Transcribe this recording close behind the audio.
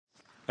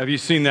Have you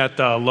seen that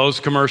Lowe's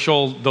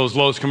commercial? Those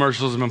Lowe's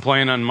commercials have been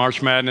playing on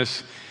March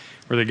Madness,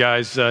 where the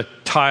guy's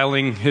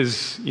tiling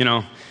his,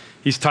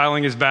 he's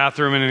tiling his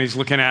bathroom and he's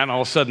looking at it, and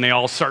all of a sudden they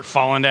all start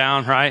falling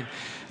down, right?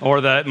 Or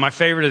my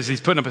favorite is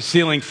he's putting up a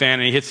ceiling fan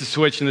and he hits the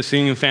switch and the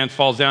ceiling fan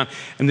falls down,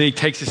 and then he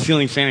takes the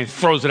ceiling fan and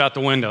throws it out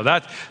the window.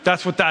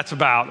 That's what that's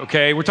about,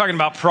 okay? We're talking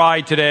about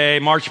pride today,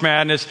 March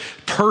Madness,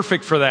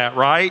 perfect for that,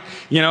 right?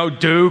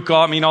 Duke,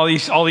 all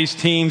these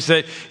teams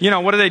that,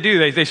 what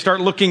do? They start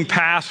looking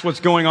past what's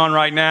going on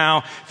right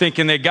now,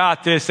 thinking they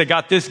got this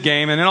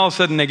game, and then all of a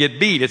sudden they get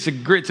beat. It's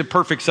a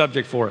perfect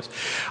subject for us.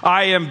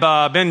 I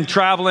have been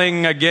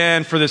traveling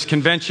again for this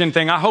convention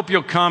thing. I hope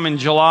you'll come in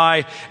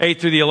July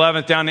 8th through the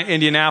 11th down to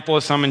Indianapolis.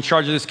 I'm in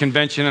charge of this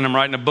convention, and I'm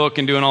writing a book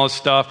and doing all this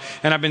stuff.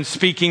 And I've been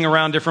speaking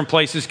around different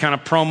places, kind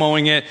of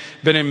promoting it.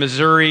 Been in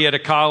Missouri at a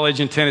college,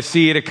 in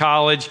Tennessee at a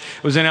college.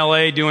 Was in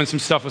LA doing some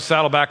stuff with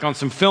Saddleback on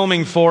some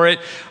filming for it.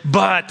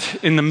 But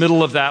in the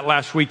middle of that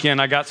last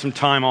weekend, I got some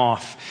time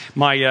off.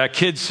 My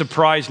kids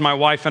surprised my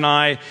wife and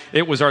I.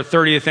 It was our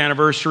 30th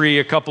anniversary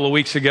a couple of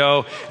weeks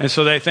ago. And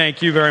so they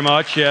thank you very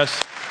much,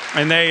 yes.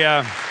 And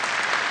they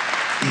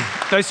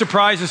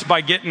surprised us by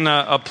getting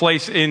a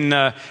place in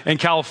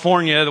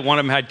California that one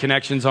of them had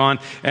connections on,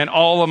 and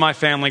all of my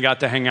family got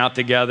to hang out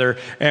together,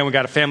 and we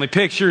got a family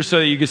picture so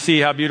that you can see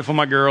how beautiful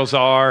my girls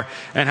are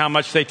and how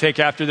much they take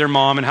after their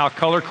mom and how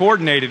color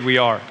coordinated we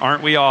are.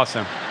 Aren't we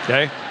awesome?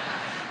 Okay.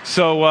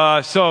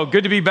 So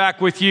good to be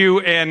back with you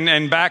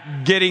and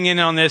back getting in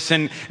on this,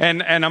 and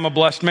I'm a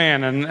blessed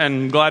man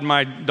and glad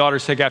my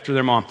daughters take after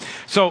their mom.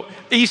 So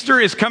Easter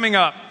is coming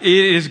up. It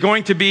is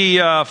going to be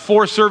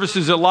 4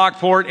 services at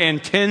Lockport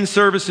and 10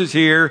 services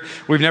here.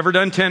 We've never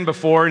done 10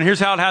 before, and here's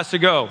how it has to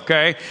go,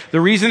 okay? The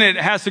reason it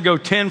has to go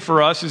 10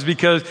 for us is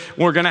because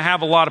we're going to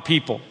have a lot of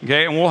people,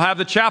 okay? And we'll have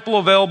the chapel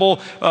available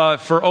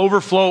for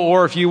overflow,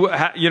 or if you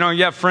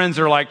have friends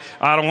that are like,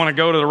 I don't want to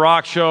go to the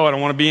rock show, I don't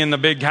want to be in the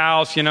big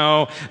house, you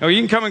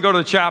can come and go to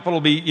the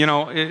chapel.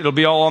 It'll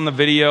be all on the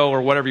video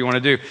or whatever you want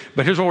to do.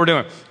 But here's what we're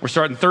doing. We're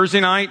starting Thursday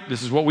night.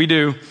 This is what we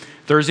do.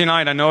 Thursday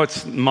night, I know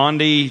it's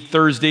Monday,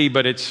 Thursday,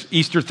 but it's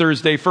Easter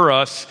Thursday for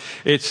us.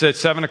 It's at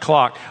 7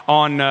 o'clock.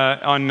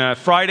 On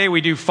Friday,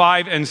 we do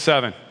 5 and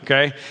 7.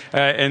 Okay,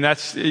 and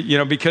that's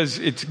because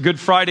it's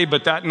Good Friday,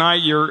 but that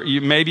night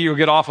maybe you'll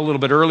get off a little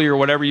bit early or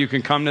whatever. You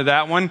can come to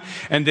that one,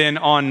 and then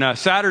on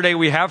Saturday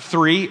we have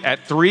 3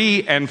 at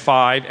 3 and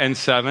 5 and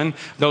 7.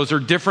 Those are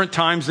different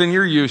times than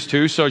you're used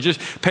to, so just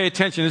pay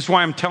attention. This is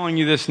why I'm telling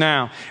you this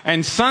now.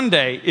 And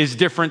Sunday is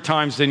different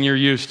times than you're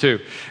used to.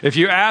 If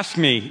you ask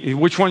me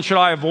which one should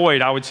I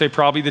avoid, I would say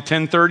probably the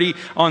 10:30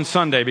 on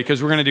Sunday,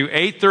 because we're going to do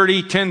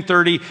 8:30,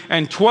 10:30,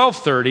 and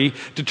 12:30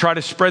 to try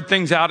to spread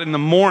things out in the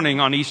morning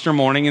on Easter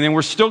morning. And then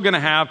we're still going to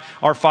have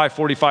our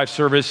 5:45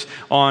 service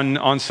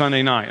on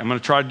Sunday night. I'm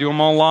going to try to do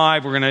them all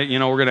live. We're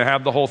going to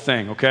have the whole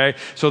thing. Okay,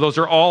 so those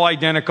are all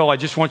identical. I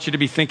just want you to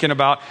be thinking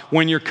about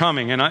when you're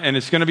coming, and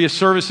it's going to be a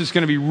service that's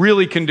going to be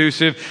really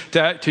conducive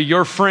to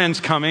your friends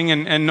coming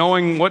and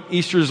knowing what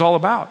Easter is all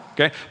about.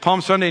 Okay,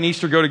 Palm Sunday and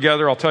Easter go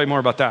together. I'll tell you more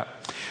about that.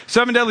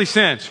 7 deadly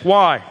sins.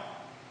 Why?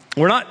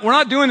 We're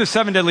not doing the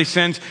 7 deadly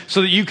sins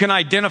so that you can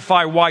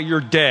identify why you're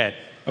dead.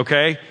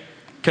 Okay.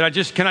 Can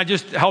I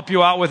just help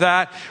you out with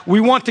that?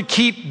 We want to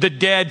keep the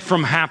dead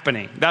from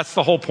happening. That's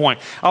the whole point.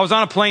 I was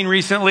on a plane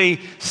recently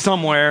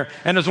somewhere,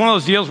 and it was one of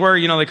those deals where,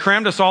 they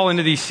crammed us all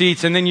into these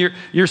seats, and then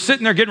you're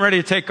sitting there getting ready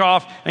to take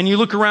off, and you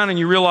look around and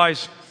you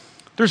realize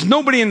there's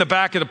nobody in the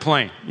back of the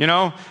plane,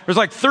 There's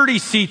like 30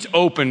 seats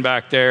open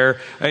back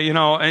there,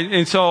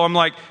 and so I'm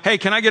like, hey,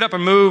 can I get up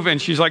and move? And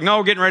she's like,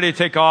 no, getting ready to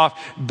take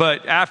off.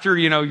 But after,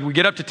 we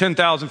get up to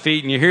 10,000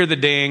 feet and you hear the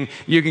ding,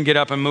 you can get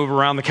up and move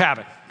around the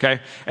cabin. Okay.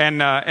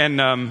 And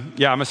I'm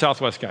a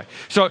Southwest guy.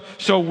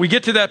 So we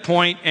get to that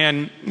point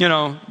and,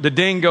 the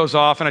ding goes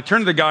off, and I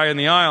turn to the guy in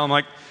the aisle. I'm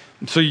like,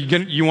 so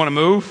you want to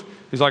move?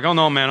 He's like, oh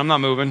no, man, I'm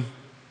not moving.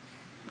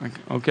 I'm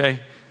like, okay.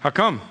 How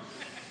come?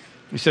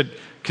 He said,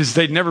 because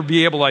they'd never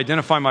be able to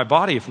identify my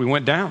body if we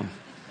went down.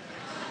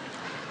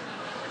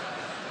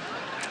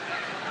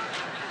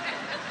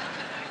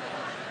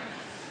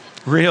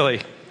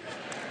 Really?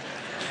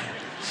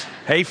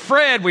 Hey,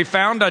 Fred, we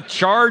found a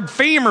charred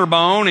femur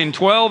bone in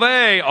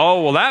 12A.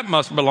 Oh, well, that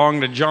must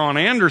belong to John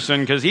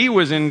Anderson because he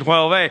was in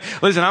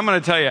 12A. Listen, I'm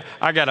going to tell you,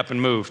 I got up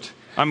and moved.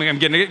 I'm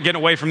getting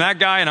away from that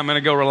guy, and I'm going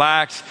to go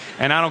relax,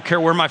 and I don't care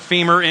where my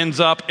femur ends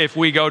up if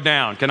we go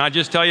down. Can I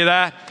just tell you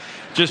that?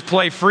 Just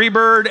play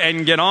Freebird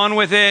and get on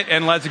with it,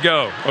 and let's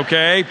go,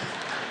 okay?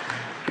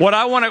 What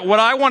I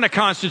want to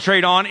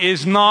concentrate on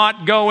is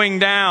not going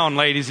down,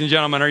 ladies and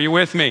gentlemen. Are you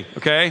with me?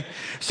 Okay?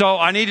 So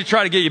I need to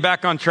try to get you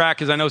back on track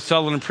because I know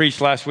Sutherland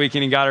preached last week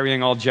and he got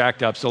everything all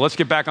jacked up. So let's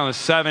get back on the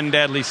 7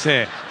 deadly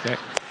sins. Okay?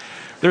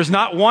 There's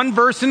not one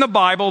verse in the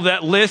Bible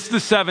that lists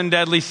the 7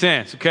 deadly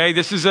sins. Okay,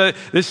 this is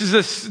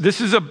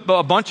a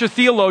bunch of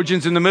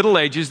theologians in the Middle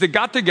Ages that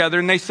got together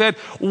and they said,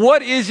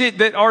 what is it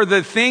that are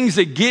the things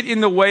that get in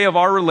the way of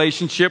our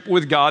relationship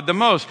with God the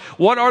most?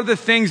 What are the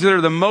things that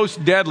are the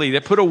most deadly,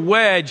 that put a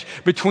wedge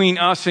between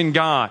us and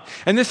God?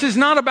 And this is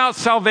not about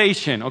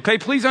salvation. Okay,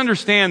 please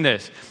understand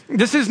this.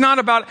 This is not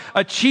about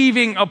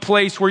achieving a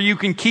place where you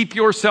can keep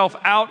yourself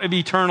out of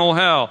eternal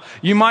hell.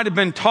 You might have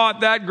been taught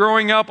that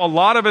growing up. A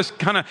lot of us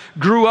kind of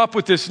grew up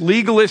with this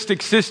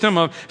legalistic system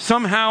of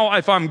somehow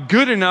if I'm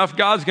good enough,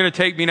 God's going to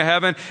take me to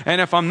heaven.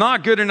 And if I'm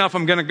not good enough,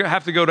 I'm going to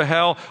have to go to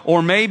hell.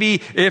 Or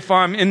maybe if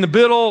I'm in the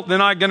middle,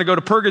 then I'm going to go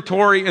to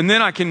purgatory and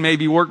then I can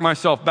maybe work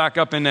myself back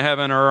up into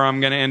heaven, or I'm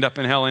going to end up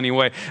in hell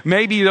anyway.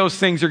 Maybe those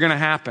things are going to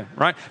happen,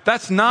 right?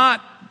 That's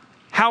not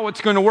how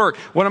it's going to work.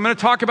 What I'm going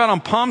to talk about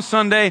on Palm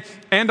Sunday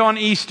and on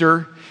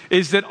Easter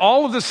is that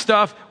all of this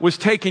stuff was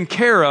taken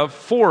care of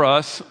for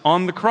us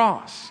on the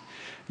cross.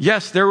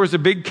 Yes, there was a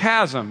big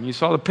chasm. You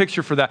saw the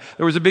picture for that.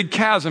 There was a big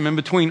chasm in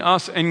between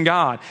us and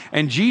God.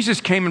 And Jesus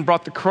came and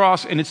brought the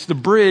cross, and it's the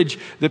bridge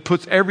that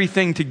puts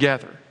everything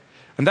together.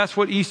 And that's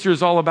what Easter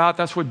is all about.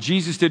 That's what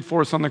Jesus did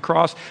for us on the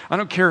cross. I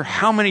don't care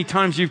how many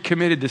times you've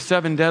committed the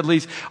 7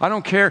 deadlies. I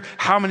don't care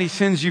how many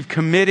sins you've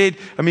committed.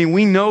 I mean,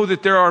 we know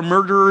that there are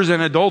murderers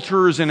and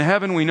adulterers in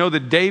heaven. We know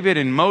that David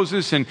and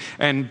Moses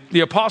and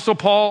the Apostle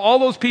Paul, all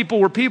those people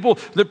were people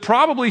that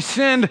probably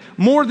sinned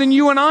more than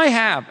you and I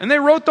have. And they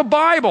wrote the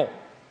Bible.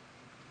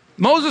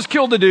 Moses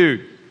killed a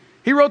dude.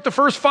 He wrote the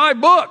first 5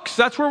 books.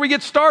 That's where we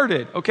get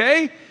started,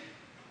 okay?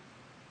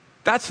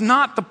 That's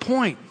not the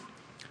point.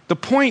 The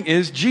point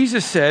is,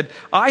 Jesus said,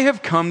 I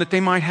have come that they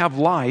might have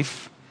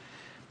life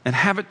and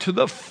have it to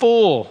the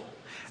full.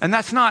 And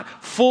that's not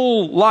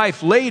full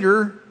life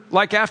later,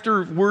 like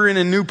after we're in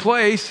a new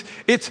place.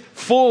 It's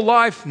full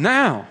life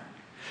now.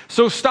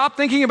 So stop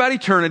thinking about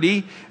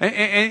eternity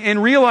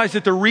and realize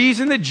that the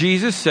reason that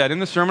Jesus said in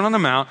the Sermon on the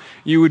Mount,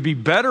 you would be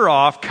better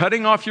off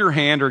cutting off your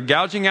hand or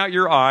gouging out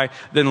your eye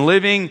than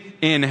living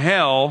in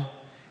hell.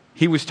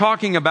 He was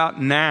talking about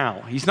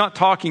now. He's not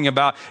talking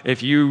about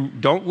if you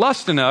don't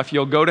lust enough,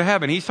 you'll go to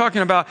heaven. He's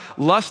talking about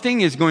lusting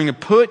is going to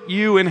put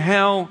you in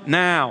hell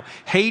now.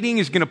 Hating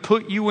is going to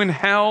put you in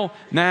hell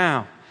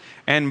now.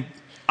 And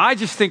I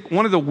just think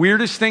one of the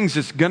weirdest things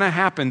that's going to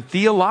happen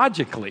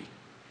theologically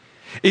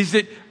is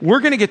that we're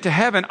going to get to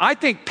heaven. I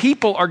think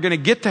people are going to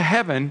get to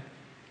heaven.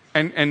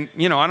 And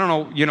I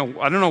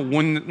don't know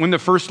when the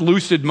first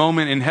lucid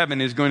moment in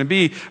heaven is going to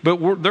be, but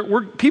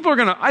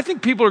I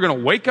think people are going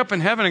to wake up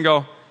in heaven and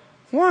go,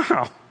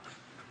 wow,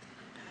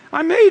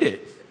 I made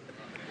it.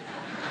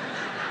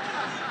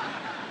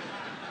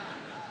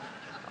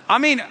 I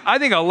mean, I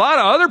think a lot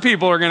of other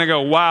people are going to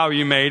go, wow,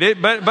 you made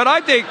it. But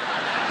I think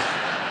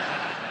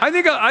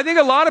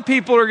a lot of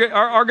people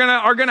are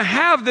going to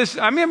have this.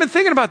 I mean, I've been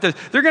thinking about this.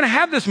 They're going to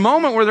have this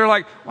moment where they're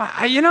like, well,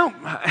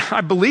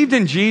 I believed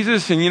in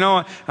Jesus, and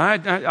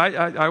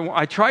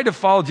I tried to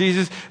follow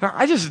Jesus.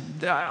 I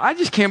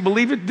just can't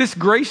believe it. This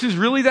grace is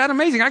really that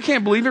amazing. I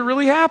can't believe it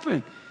really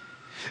happened.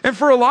 And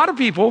for a lot of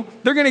people,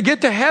 they're going to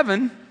get to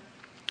heaven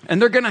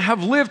and they're going to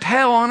have lived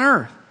hell on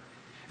earth.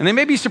 And they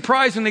may be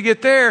surprised when they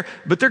get there,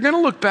 but they're going to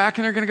look back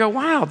and they're going to go,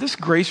 wow, this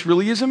grace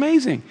really is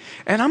amazing.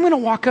 And I'm going to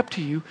walk up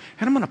to you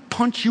and I'm going to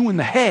punch you in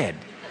the head.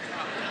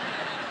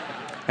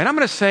 And I'm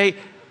going to say,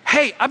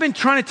 hey, I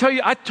tried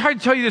to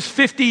tell you this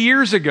 50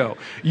 years ago.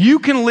 You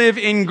can live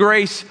in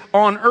grace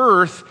on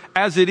earth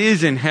as it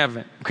is in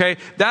heaven, okay?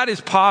 That is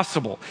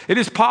possible. It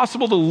is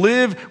possible to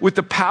live with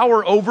the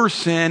power over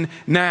sin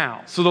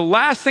now. So the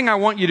last thing I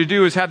want you to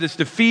do is have this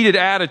defeated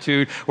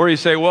attitude where you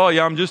say, well,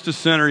 yeah, I'm just a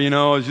sinner,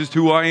 it's just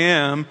who I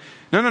am.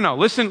 No.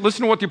 Listen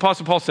to what the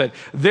Apostle Paul said.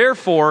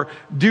 Therefore,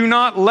 do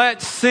not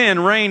let sin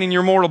reign in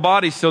your mortal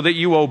body so that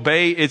you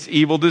obey its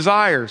evil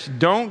desires.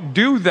 Don't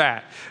do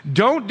that.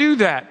 Don't do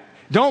that.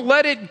 Don't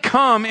let it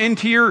come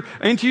into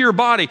your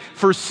body.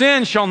 For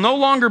sin shall no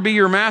longer be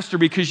your master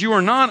because you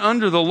are not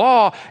under the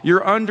law,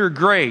 you're under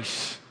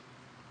grace.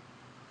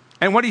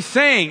 And what he's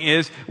saying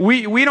is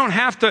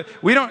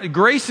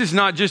grace is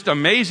not just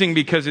amazing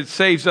because it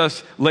saves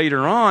us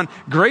later on.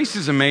 Grace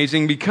is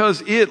amazing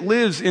because it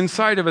lives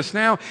inside of us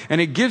now and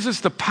it gives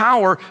us the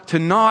power to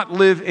not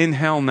live in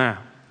hell now.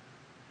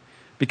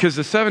 Because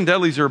the 7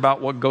 deadlies are about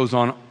what goes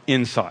on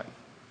inside,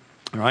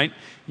 right?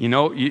 You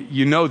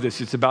know this.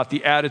 It's about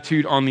the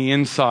attitude on the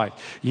inside.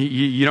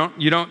 You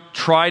don't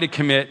try to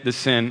commit the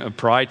sin of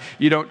pride.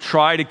 You don't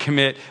try to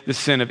commit the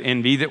sin of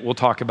envy that we'll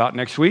talk about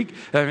next week.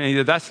 I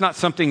mean, that's not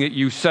something that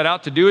you set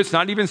out to do. It's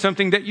not even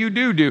something that you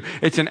do.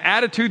 It's an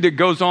attitude that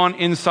goes on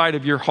inside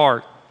of your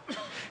heart.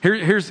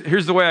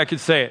 Here's the way I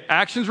could say it.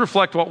 Actions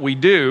reflect what we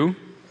do.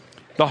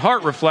 The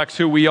heart reflects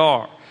who we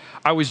are.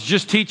 I was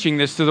just teaching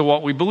this to the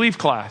What We Believe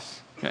class.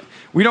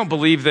 We don't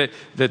believe that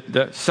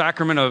the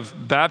sacrament of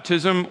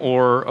baptism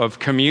or of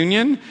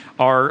communion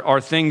are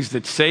things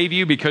that save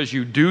you because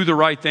you do the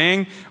right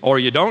thing, or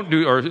you don't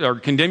do, or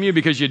condemn you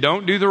because you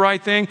don't do the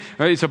right thing.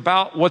 It's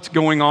about what's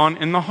going on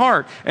in the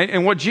heart.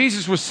 And what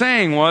Jesus was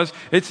saying was,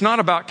 it's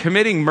not about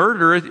committing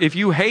murder. If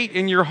you hate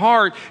in your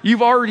heart,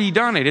 you've already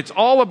done it. It's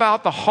all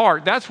about the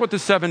heart. That's what the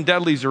 7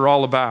 deadlies are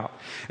all about.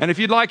 And if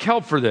you'd like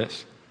help for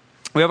this,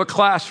 We have a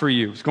class for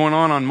you. It's going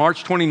on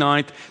March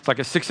 29th. It's like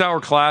a 6-hour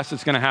class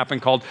that's going to happen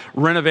called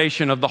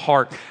Renovation of the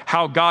Heart,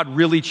 how God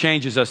really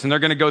changes us. And they're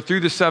going to go through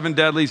the 7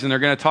 deadlies, and they're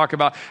going to talk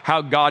about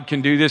how God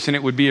can do this. And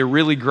it would be a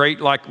really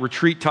great like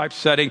retreat type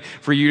setting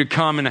for you to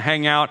come and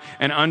hang out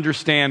and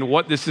understand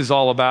what this is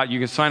all about. You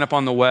can sign up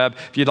on the web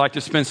if you'd like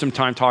to spend some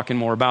time talking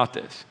more about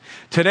this.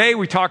 Today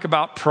we talk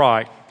about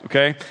pride.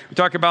 Okay? We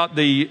talk about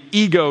the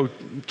ego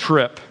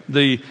trip,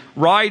 the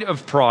ride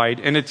of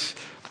pride, and it's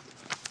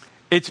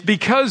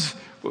because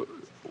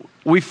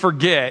we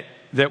forget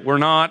that we're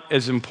not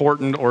as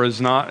important or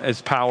is not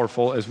as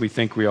powerful as we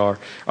think we are.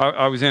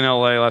 I was in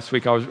LA last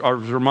week. I was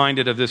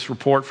reminded of this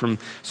report from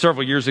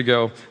several years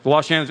ago. The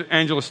Los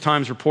Angeles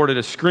Times reported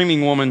a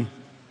screaming woman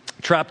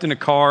trapped in a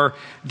car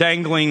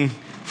dangling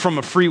from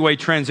a freeway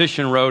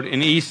transition road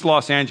in East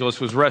Los Angeles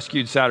was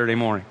rescued Saturday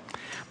morning.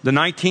 The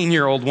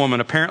 19-year-old woman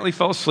apparently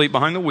fell asleep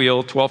behind the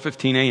wheel at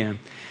 12:15 a.m.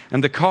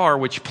 and the car,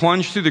 which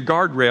plunged through the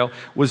guardrail,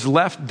 was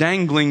left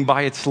dangling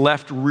by its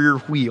left rear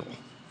wheel.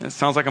 That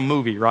sounds like a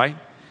movie, right?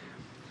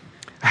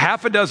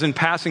 Half a dozen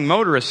passing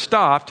motorists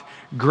stopped,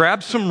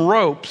 grabbed some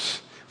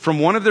ropes from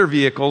one of their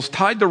vehicles,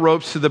 tied the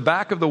ropes to the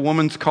back of the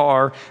woman's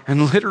car,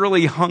 and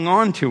literally hung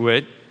on to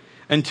it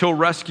until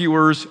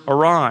rescuers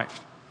arrived.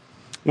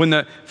 When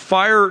the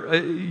fire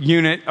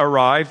unit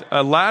arrived,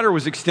 a ladder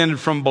was extended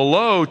from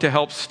below to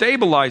help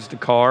stabilize the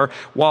car,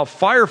 while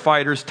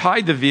firefighters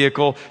tied the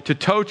vehicle to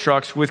tow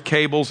trucks with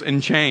cables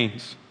and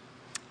chains.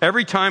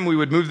 Every time we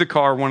would move the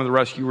car, one of the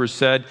rescuers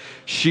said,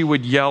 she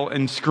would yell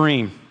and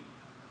scream.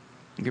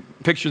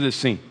 Picture this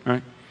scene,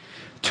 right?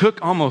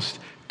 Took almost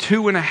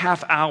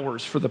 2.5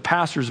 hours for the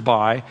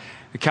passersby,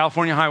 the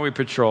California Highway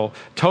Patrol,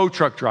 tow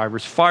truck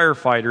drivers,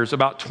 firefighters,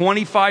 about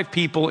 25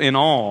 people in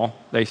all,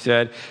 they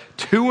said,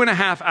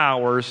 2.5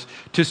 hours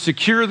to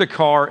secure the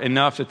car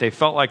enough that they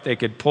felt like they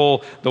could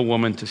pull the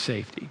woman to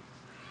safety.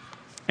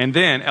 And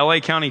then LA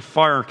County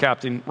Fire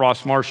Captain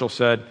Ross Marshall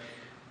said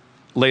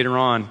later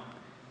on,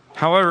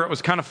 however, it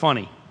was kind of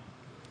funny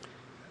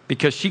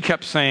because she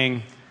kept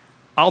saying,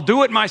 I'll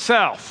do it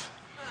myself.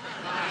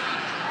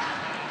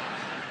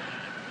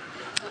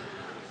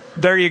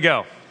 There you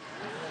go.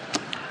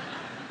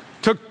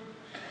 Took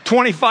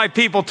 25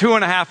 people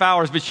 2.5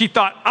 hours, but she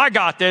thought, I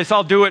got this,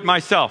 I'll do it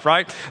myself,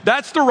 right?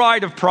 That's the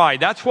ride of pride.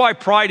 That's why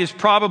pride is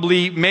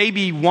probably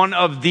maybe one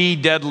of the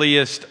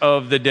deadliest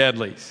of the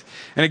deadlies.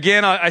 And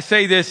again, I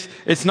say this,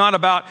 it's not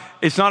about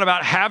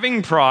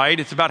having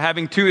pride, it's about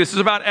having two. This is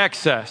about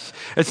excess.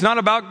 It's not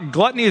about,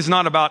 gluttony is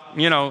not about,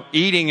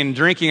 eating and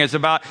drinking. It's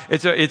about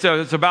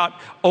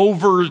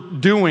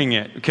overdoing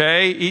it,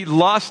 okay?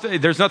 Lust,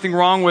 there's nothing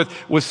wrong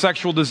with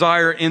sexual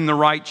desire in the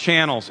right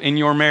channels in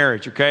your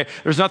marriage, okay?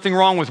 There's nothing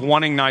wrong with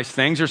wanting nice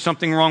things. There's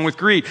something wrong with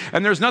greed.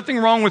 And there's nothing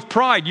wrong with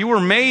pride. You were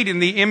made in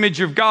the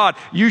image of God.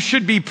 You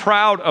should be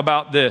proud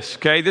about this,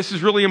 okay? This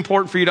is really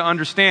important for you to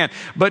understand.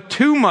 But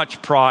too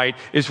much pride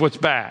is what's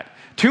bad.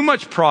 Too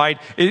much pride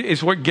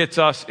is what gets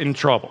us in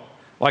trouble.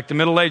 Like the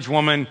middle-aged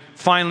woman,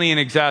 finally in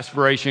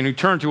exasperation, who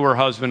turned to her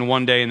husband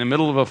one day in the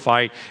middle of a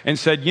fight and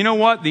said, you know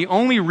what? The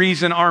only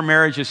reason our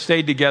marriage has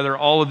stayed together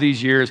all of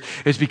these years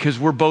is because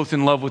we're both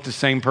in love with the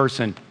same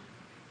person.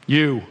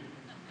 You.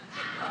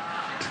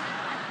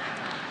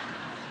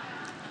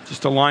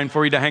 Just a line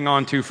for you to hang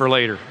on to for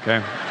later,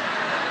 okay?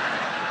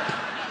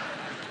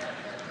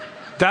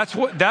 That's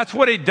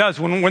what it does.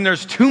 When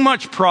there's too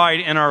much pride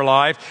in our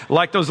life,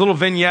 like those little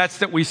vignettes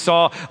that we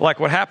saw, like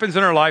what happens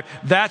in our life,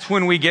 that's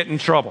when we get in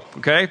trouble,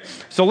 okay?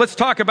 So let's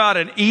talk about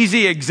an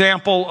easy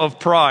example of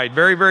pride.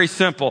 Very, very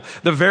simple.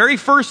 The very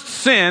first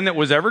sin that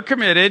was ever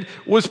committed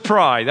was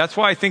pride. That's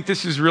why I think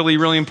this is really,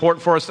 really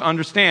important for us to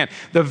understand.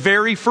 The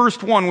very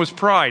first one was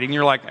pride. And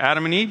you're like,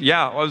 Adam and Eve?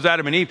 Yeah, it was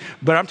Adam and Eve.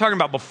 But I'm talking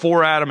about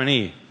before Adam and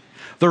Eve.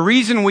 The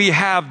reason we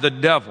have the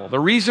devil, the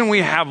reason we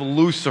have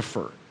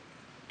Lucifer,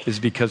 is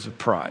because of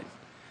pride.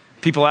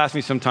 People ask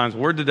me sometimes,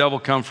 where'd the devil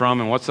come from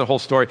and what's the whole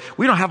story?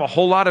 We don't have a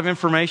whole lot of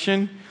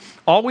information.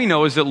 All we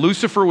know is that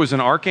Lucifer was an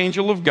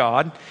archangel of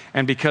God,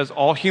 and because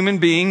all human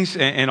beings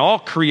and all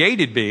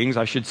created beings,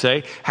 I should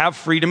say, have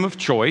freedom of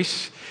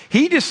choice,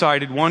 he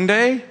decided one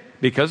day,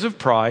 because of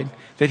pride,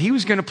 that he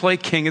was going to play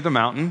king of the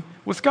mountain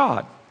with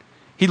God.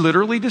 He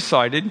literally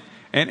decided,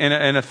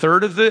 and a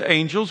third of the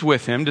angels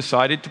with him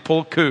decided to pull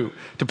a coup,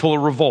 to pull a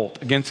revolt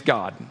against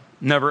God.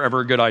 Never,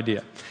 ever a good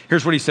idea.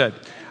 Here's what he said.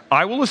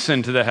 I will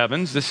ascend to the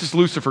heavens. This is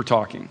Lucifer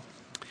talking.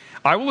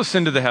 I will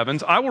ascend to the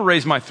heavens. I will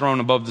raise my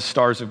throne above the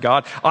stars of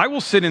God. I will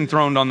sit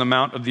enthroned on the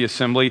mount of the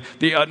assembly,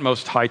 the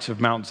utmost heights of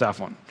Mount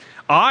Zaphon.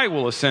 I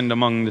will ascend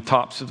among the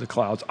tops of the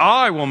clouds.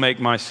 I will make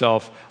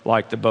myself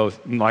like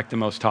the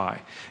Most High.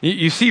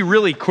 You see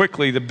really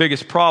quickly the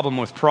biggest problem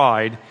with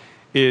pride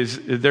is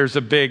there's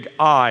a big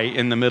I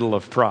in the middle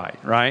of pride,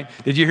 right?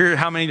 Did you hear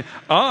how many?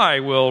 I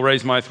will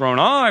raise my throne.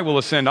 I will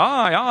ascend.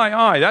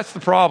 I. That's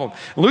the problem.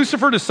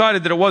 Lucifer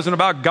decided that it wasn't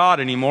about God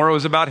anymore. It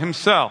was about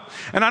himself.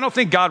 And I don't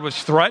think God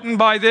was threatened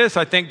by this.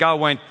 I think God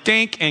went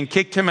dink and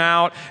kicked him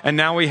out. And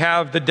now we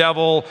have the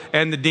devil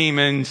and the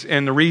demons.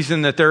 And the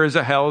reason that there is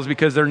a hell is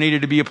because there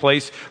needed to be a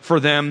place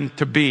for them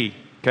to be.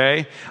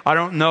 okay? I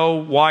don't know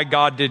why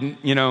God didn't,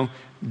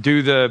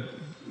 do the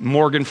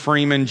Morgan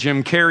Freeman,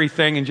 Jim Carrey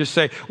thing and just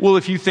say, well,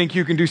 if you think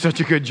you can do such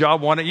a good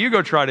job, why don't you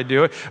go try to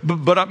do it?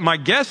 But my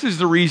guess is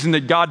the reason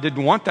that God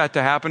didn't want that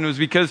to happen was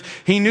because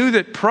he knew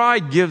that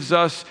pride gives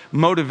us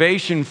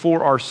motivation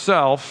for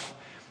ourselves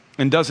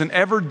and doesn't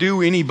ever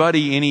do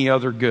anybody any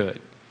other good.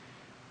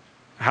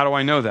 How do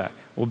I know that?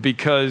 Well,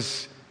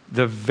 because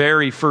the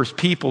very first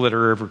people that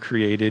are ever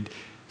created,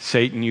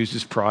 Satan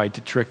uses pride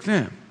to trick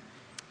them.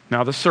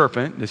 Now the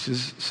serpent, this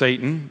is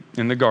Satan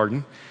in the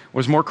garden,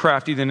 was more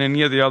crafty than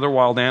any of the other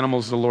wild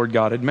animals the Lord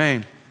God had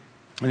made.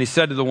 And he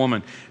said to the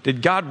woman,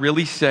 did God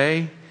really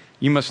say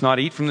you must not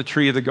eat from the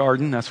tree of the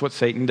garden? That's what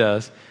Satan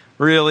does.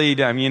 Really,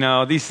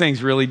 these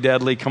things really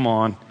deadly, come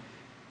on.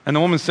 And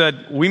the woman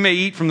said, we may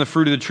eat from the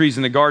fruit of the trees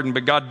in the garden,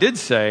 but God did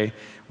say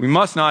we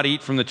must not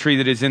eat from the tree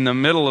that is in the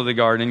middle of the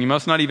garden. You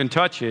must not even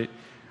touch it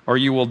or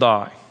you will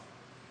die.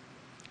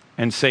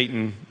 And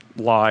Satan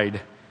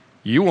lied.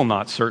 You will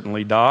not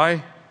certainly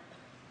die.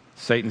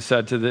 Satan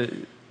said to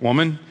the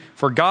woman,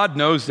 for God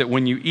knows that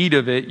when you eat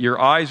of it,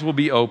 your eyes will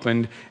be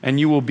opened and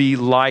you will be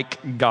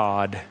like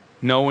God,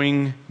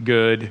 knowing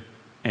good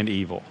and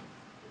evil.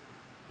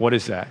 What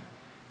is that?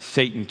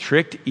 Satan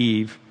tricked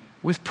Eve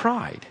with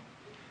pride.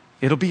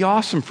 It'll be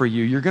awesome for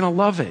you. You're going to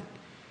love it.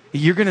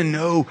 You're going to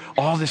know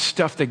all this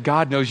stuff that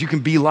God knows. You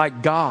can be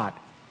like God.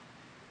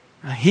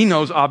 He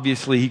knows,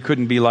 obviously, he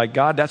couldn't be like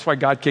God. That's why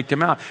God kicked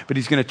him out. But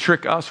he's going to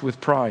trick us with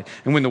pride.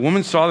 And when the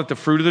woman saw that the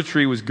fruit of the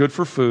tree was good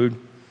for food,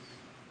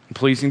 and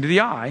pleasing to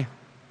the eye,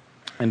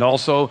 and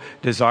also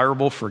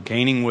desirable for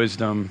gaining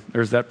wisdom,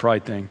 there's that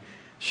pride thing,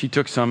 she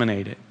took some and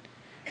ate it.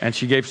 And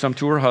she gave some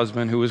to her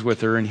husband who was with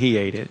her, and he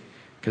ate it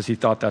because he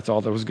thought that's all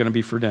there was going to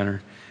be for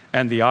dinner.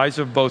 And the eyes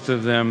of both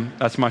of them,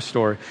 that's my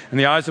story, and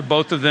the eyes of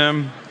both of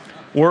them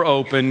were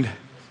opened,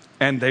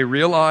 and they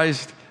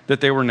realized that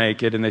they were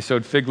naked, and they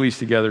sewed fig leaves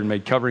together and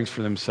made coverings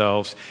for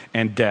themselves,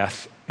 and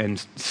death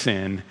and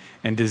sin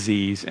and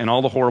disease and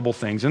all the horrible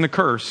things. And the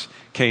curse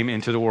came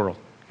into the world.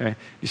 Okay.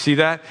 You see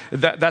that?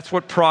 That's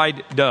what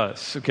pride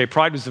does. Okay,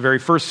 pride was the very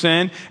first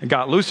sin. It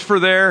got Lucifer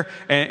there,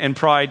 and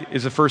pride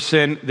is the first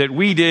sin that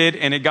we did,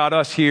 and it got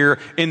us here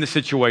in the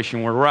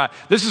situation where we're at.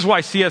 This is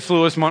why C.S.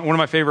 Lewis, one of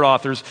my favorite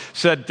authors,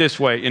 said this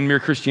way in Mere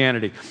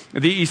Christianity.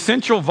 The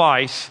essential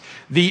vice,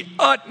 the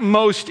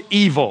utmost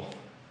evil,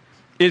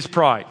 is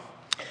pride.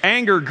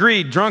 Anger,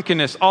 greed,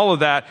 drunkenness, all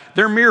of that,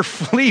 they're mere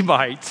flea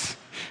bites.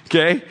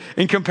 Okay,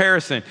 in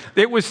comparison.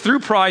 It was through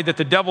pride that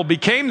the devil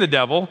became the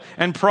devil,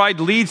 and pride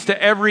leads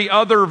to every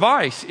other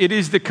vice. It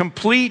is the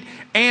complete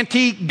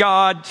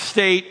anti-God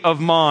state of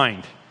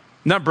mind.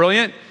 Isn't that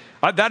brilliant?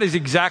 That is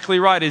exactly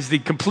right. It is the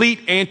complete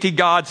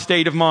anti-God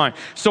state of mind.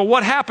 So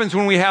what happens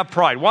when we have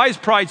pride? Why is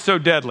pride so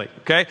deadly?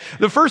 Okay,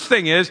 the first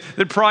thing is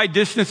that pride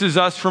distances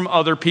us from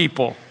other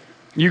people.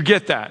 You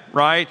get that,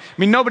 right? I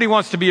mean, nobody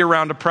wants to be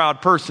around a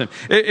proud person.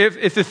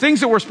 If the things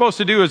that we're supposed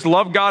to do is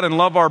love God and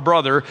love our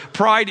brother,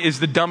 pride is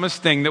the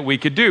dumbest thing that we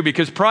could do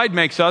because pride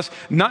makes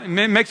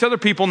other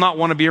people not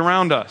want to be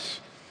around us.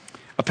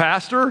 A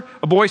pastor,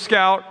 a Boy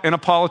Scout, and a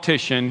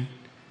politician,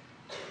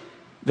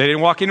 they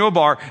didn't walk into a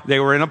bar, they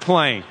were in a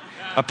plane.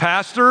 A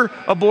pastor,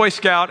 a Boy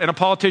Scout, and a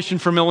politician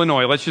from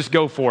Illinois. Let's just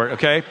go for it,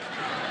 okay?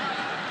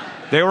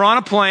 They were on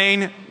a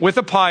plane with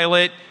a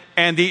pilot,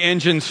 and the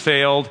engines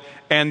failed.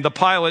 And the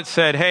pilot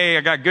said, hey,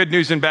 I got good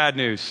news and bad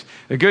news.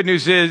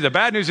 The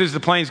bad news is the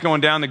plane's going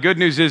down. The good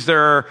news is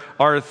there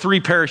are 3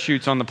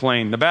 parachutes on the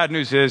plane. The bad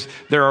news is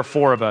there are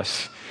 4 of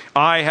us.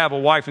 I have a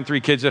wife and 3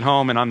 kids at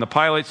home, and I'm the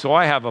pilot, so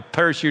I have a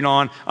parachute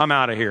on. I'm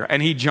out of here.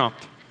 And he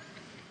jumped.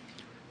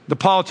 The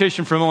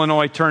politician from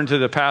Illinois turned to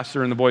the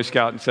pastor and the Boy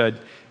Scout and said,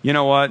 you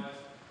know what?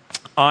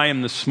 I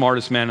am the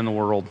smartest man in the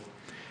world.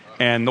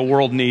 And the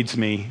world needs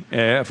me.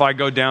 If I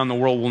go down, the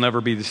world will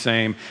never be the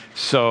same.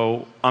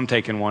 So I'm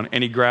taking one.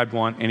 And he grabbed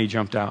one and he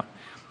jumped out.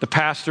 The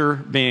pastor,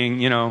 being,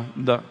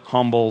 the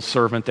humble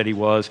servant that he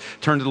was,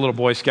 turned to the little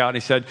Boy Scout and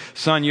he said,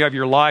 son, you have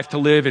your life to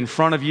live in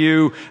front of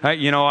you.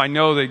 I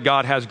know that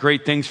God has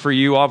great things for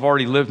you. I've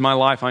already lived my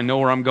life. I know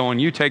where I'm going.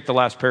 You take the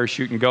last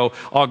parachute and go.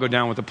 I'll go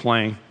down with the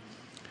plane.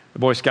 The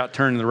Boy Scout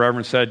turned to the Reverend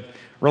and said,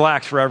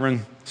 relax,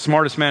 Reverend.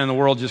 Smartest man in the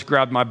world just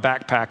grabbed my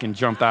backpack and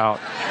jumped out.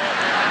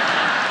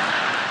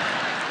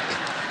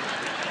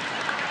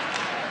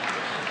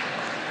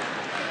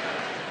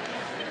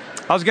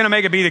 I was going to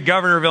make it be the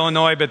governor of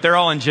Illinois, but they're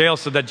all in jail,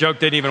 so that joke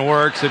didn't even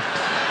work.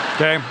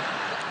 Okay?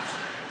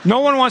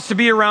 No one wants to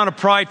be around a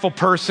prideful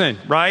person,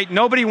 right?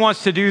 Nobody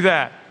wants to do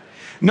that.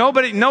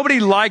 Nobody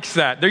likes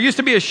that. There used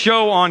to be a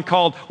show on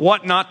called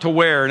What Not to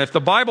Wear, and if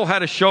the Bible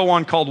had a show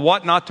on called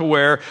What Not to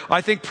Wear, I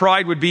think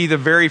pride would be the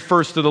very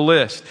first of the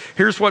list.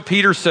 Here's what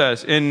Peter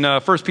says in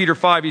 1 Peter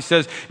 5. He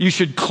says, you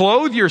should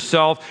clothe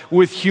yourself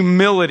with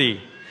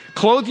humility.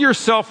 Clothe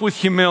yourself with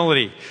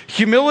humility.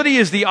 Humility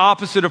is the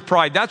opposite of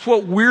pride. That's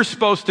what we're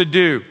supposed to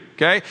do,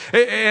 okay?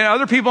 And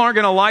other people aren't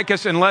going to like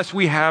us unless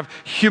we have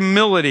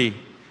humility.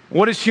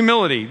 What is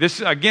humility?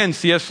 This, again,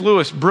 C.S.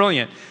 Lewis,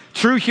 brilliant.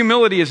 True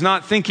humility is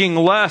not thinking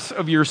less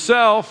of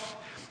yourself.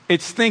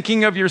 It's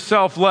thinking of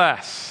yourself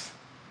less.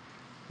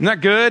 Isn't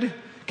that good?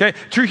 Okay?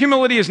 True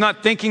humility is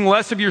not thinking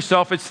less of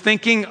yourself. It's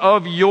thinking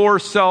of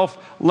yourself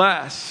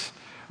less.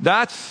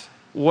 That's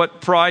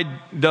what pride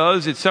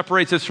does. It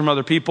separates us from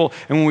other people.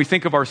 And when we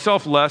think of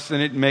ourselves less,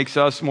 then it makes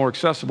us more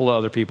accessible to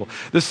other people.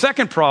 The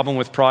second problem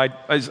with pride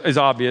is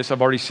obvious.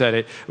 I've already said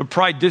it. But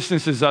pride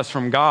distances us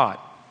from God.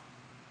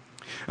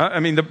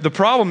 The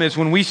problem is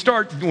when we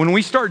start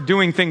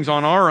doing things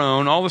on our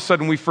own, all of a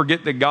sudden we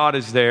forget that God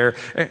is there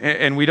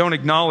and we don't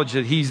acknowledge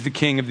that He's the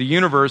King of the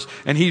universe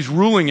and He's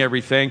ruling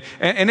everything.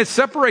 And it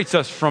separates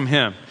us from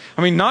Him.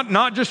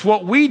 Not just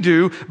what we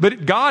do,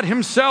 but God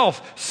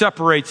Himself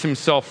separates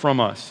Himself from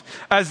us.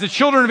 As the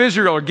children of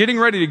Israel are getting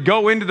ready to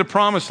go into the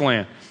promised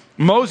land,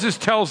 Moses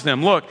tells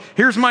them, look,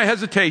 here's my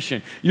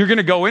hesitation. You're going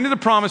to go into the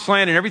promised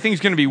land and everything's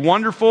going to be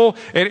wonderful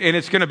and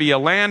it's going to be a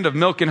land of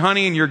milk and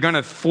honey and you're going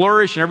to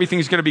flourish and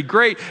everything's going to be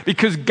great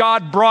because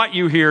God brought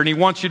you here and He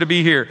wants you to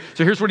be here.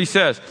 So here's what He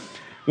says.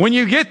 When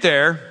you get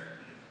there,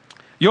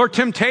 your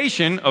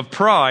temptation of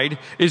pride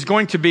is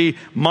going to be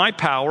my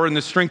power and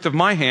the strength of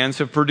my hands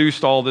have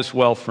produced all this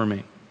wealth for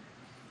me.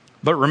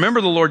 But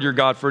remember the Lord your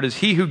God, for it is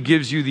He who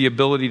gives you the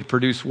ability to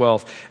produce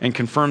wealth and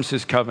confirms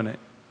His covenant,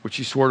 which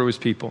He swore to His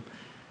people.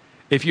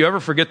 If you ever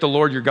forget the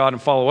Lord your God and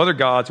follow other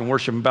gods and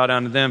worship and bow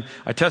down to them,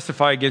 I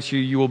testify against you,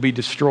 you will be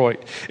destroyed.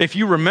 If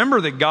you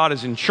remember that God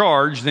is in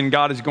charge, then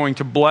God is going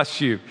to bless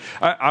you.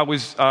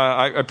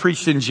 I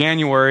preached in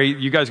January.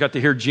 You guys got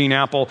to hear Gene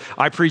Apple.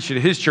 I preached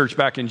at his church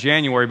back in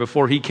January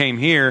before he came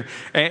here,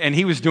 and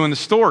he was doing the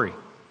story.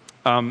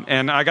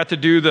 And I got to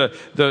do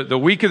the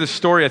week of the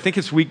story, I think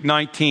it's week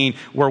 19,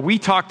 where we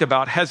talked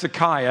about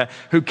Hezekiah,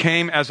 who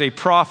came as a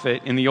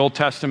prophet in the Old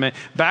Testament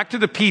back to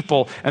the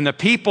people, and the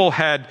people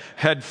had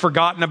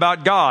forgotten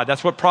about God.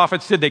 That's what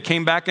prophets did. They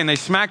came back and they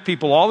smacked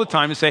people all the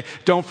time and say,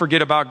 don't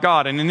forget about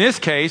God. And in this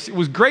case, it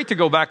was great to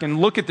go back and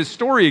look at this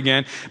story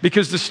again,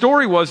 because the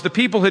story was the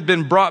people had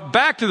been brought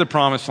back to the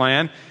promised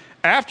land.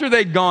 After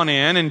they'd gone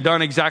in and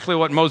done exactly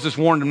what Moses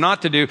warned them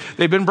not to do,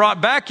 they'd been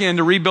brought back in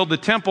to rebuild the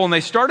temple, and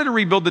they started to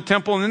rebuild the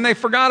temple, and then they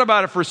forgot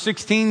about it for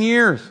 16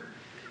 years.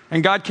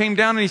 And God came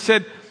down and He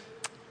said,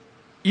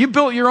 you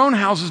built your own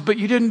houses, but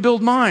you didn't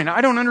build mine.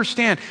 I don't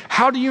understand.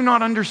 How do you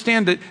not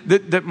understand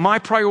that my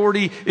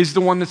priority is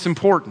the one that's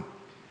important?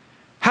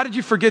 How did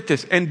you forget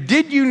this? And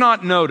did you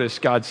not notice,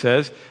 God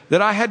says,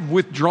 that I had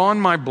withdrawn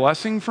my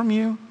blessing from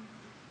you?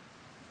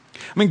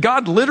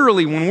 God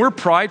literally, when we're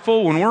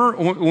prideful,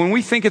 when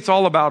we think it's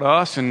all about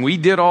us and we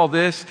did all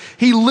this,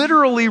 He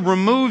literally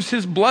removes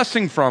His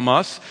blessing from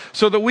us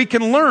so that we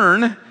can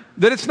learn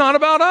that it's not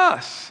about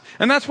us.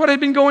 And that's what had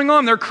been going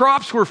on. Their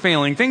crops were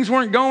failing. Things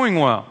weren't going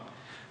well.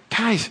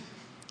 Guys,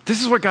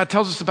 this is what God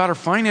tells us about our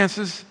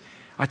finances.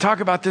 I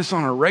talk about this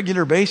on a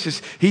regular basis.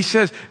 He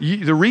says,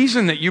 the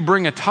reason that you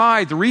bring a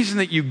tithe, the reason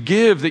that you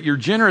give, that you're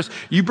generous,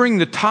 you bring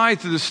the tithe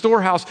to the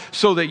storehouse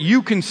so that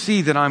you can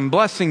see that I'm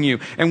blessing you.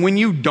 And when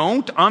you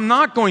don't, I'm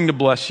not going to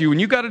bless you.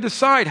 And you got to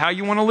decide how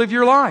you want to live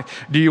your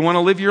life. Do you want to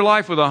live your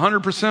life with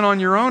 100% on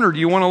your own, or do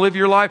you want to live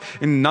your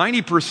life in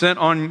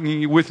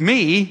 90% with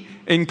me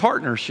in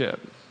partnership?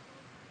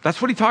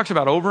 That's what he talks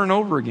about over and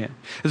over again.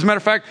 As a matter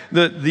of fact,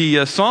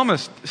 the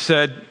psalmist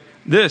said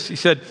this. He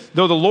said,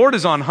 though the Lord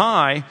is on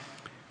high,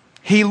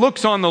 He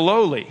looks on the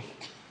lowly.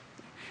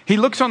 He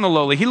looks on the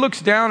lowly. He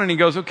looks down and He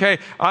goes, okay,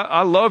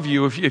 I love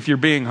you if you're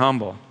being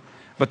humble.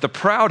 But the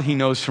proud He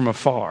knows from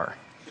afar.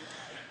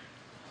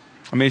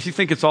 If you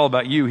think it's all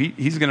about you,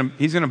 he's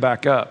gonna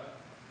back up.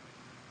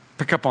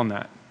 Pick up on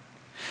that.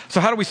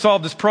 So how do we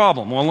solve this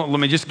problem? Well, let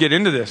me just get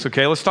into this,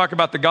 okay? Let's talk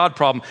about the God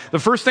problem. The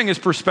first thing is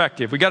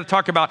perspective. We got to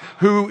talk about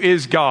who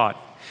is God.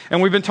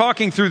 And we've been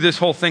talking through this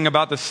whole thing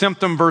about the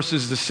symptom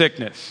versus the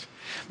sickness.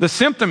 The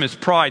symptom is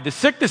pride. The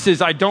sickness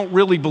is I don't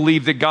really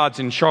believe that God's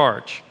in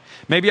charge.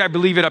 Maybe I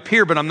believe it up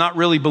here, but I'm not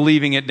really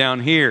believing it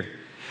down here.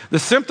 The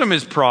symptom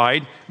is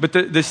pride, but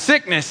the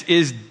sickness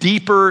is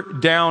deeper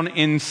down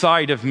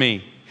inside of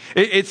me.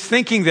 It's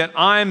thinking that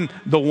I'm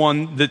the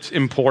one that's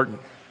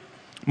important.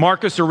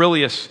 Marcus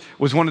Aurelius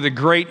was one of the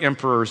great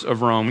emperors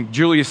of Rome.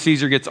 Julius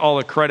Caesar gets all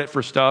the credit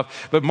for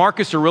stuff, but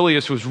Marcus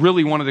Aurelius was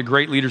really one of the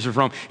great leaders of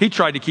Rome. He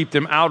tried to keep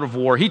them out of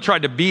war. He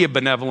tried to be a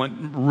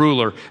benevolent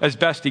ruler as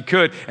best he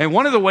could. And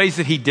one of the ways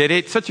that he did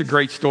it, such a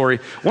great story,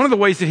 one of the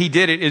ways that he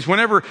did it is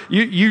whenever,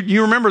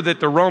 you remember that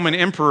the Roman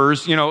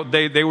emperors,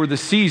 they were the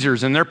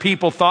Caesars, and their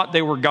people thought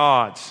they were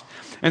gods.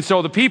 And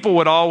so the people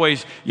would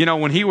always,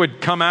 when he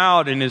would come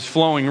out in his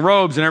flowing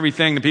robes and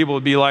everything, the people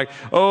would be like,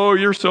 oh,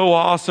 you're so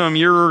awesome.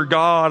 You're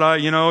God.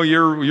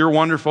 You're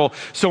wonderful.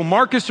 So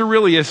Marcus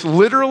Aurelius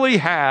literally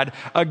had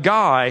a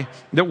guy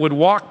that would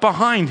walk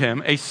behind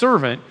him, a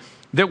servant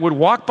that would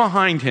walk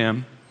behind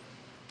him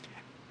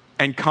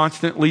and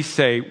constantly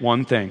say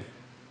one thing: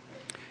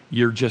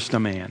 you're just a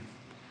man.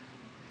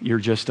 You're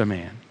just a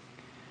man.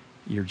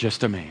 You're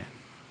just a man.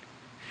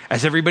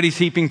 As everybody's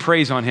heaping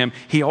praise on him,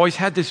 he always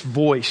had this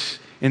voice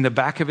in the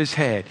back of his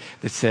head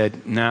that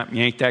said, nah,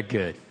 you ain't that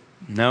good.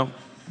 No,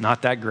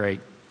 not that great.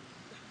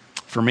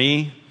 For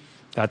me,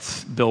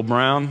 that's Bill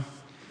Brown.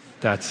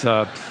 That's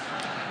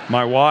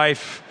my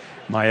wife,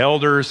 my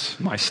elders,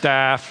 my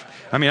staff.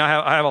 I mean,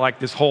 I have like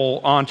this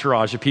whole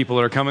entourage of people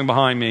that are coming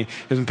behind me.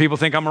 Because when people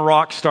think I'm a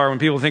rock star, when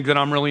people think that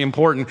I'm really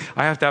important,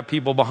 I have to have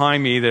people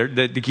behind me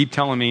that keep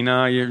telling me,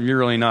 no, you're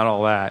really not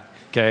all that,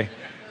 okay?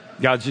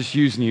 God's just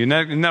using you.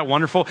 Isn't that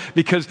wonderful?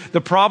 Because the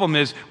problem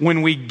is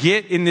when we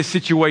get in this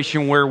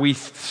situation where we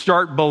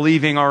start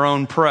believing our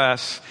own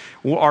press,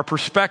 our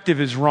perspective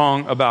is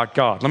wrong about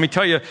God. Let me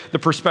tell you the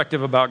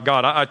perspective about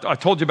God. I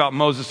told you about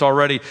Moses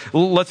already.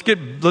 Let's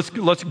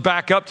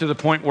back up to the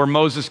point where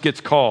Moses gets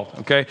called,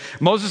 okay?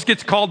 Moses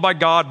gets called by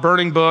God,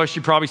 burning bush.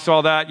 You probably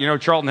saw that,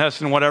 Charlton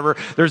Heston, whatever.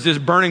 There's this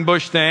burning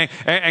bush thing,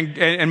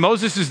 and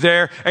Moses is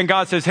there, and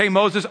God says, hey,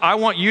 Moses, I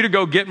want you to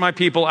go get my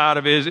people out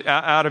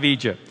of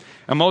Egypt.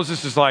 And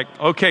Moses is like,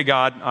 okay,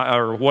 God,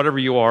 or whatever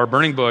you are,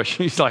 burning bush.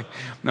 He's like,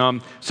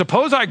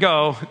 suppose I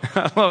go,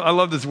 I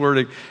love this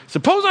wording,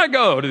 suppose I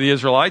go to the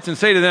Israelites and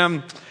say to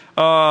them,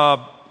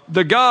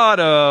 the God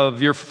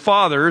of your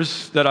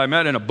fathers that I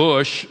met in a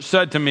bush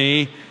said to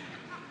me,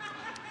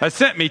 has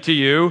sent me to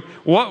you.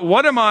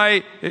 What am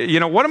I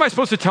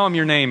supposed to tell him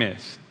your name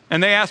is?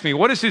 And they ask me,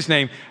 what is his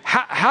name?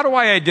 How do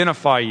I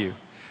identify you?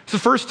 It's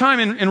the first time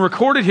in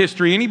recorded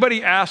history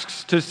anybody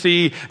asks to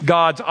see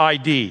God's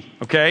ID,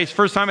 okay? It's the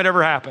first time it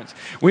ever happens.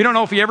 We don't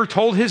know if he ever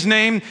told his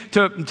name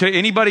to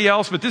anybody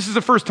else, but this is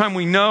the first time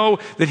we know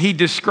that he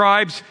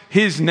describes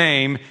his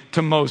name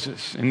to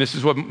Moses. And this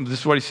is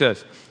what he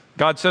says.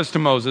 God says to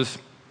Moses,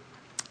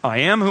 I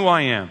am who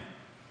I am.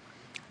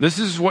 This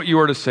is what you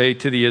are to say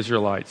to the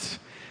Israelites.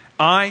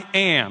 I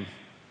am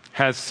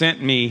has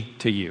sent me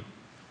to you.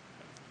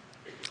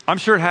 I'm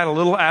sure it had a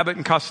little Abbott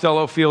and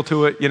Costello feel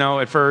to it,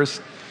 at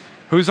first.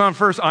 Who's on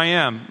first? I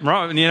am.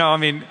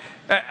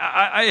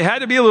 It had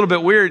to be a little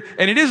bit weird.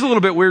 And it is a little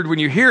bit weird when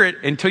you hear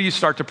it until you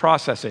start to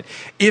process it.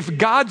 If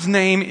God's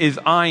name is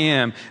I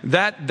am,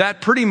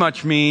 that pretty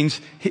much means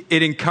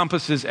it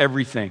encompasses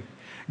everything.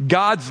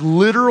 God's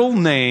literal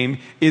name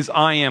is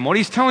I am. What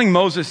he's telling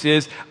Moses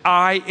is,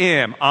 I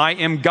am. I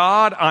am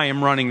God. I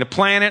am running the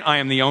planet. I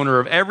am the owner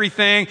of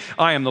everything.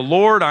 I am the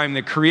Lord. I am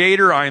the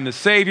creator. I am the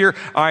savior.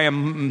 I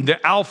am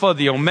the Alpha,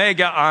 the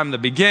Omega. I'm the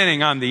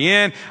beginning. I'm the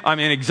end. I'm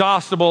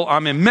inexhaustible.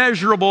 I'm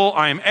immeasurable.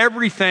 I am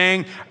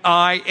everything.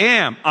 I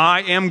am.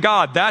 I am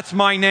God. That's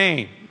my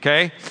name.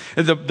 Okay?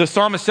 The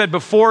psalmist said,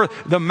 before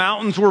the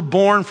mountains were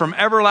born, from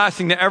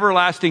everlasting to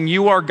everlasting,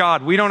 you are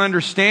God. We don't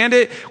understand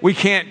it. We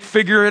can't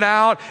figure it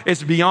out.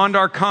 It's beyond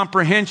our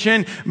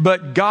comprehension.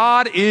 But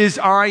God is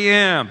I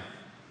am.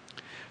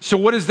 So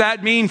what does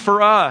that mean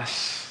for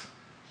us?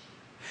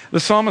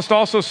 The psalmist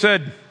also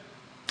said,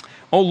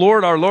 oh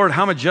Lord, our Lord,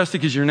 how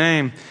majestic is your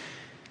name.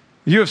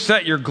 You have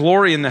set your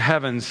glory in the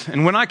heavens.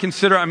 And when I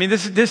consider,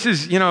 this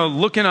is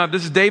looking up,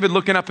 this is David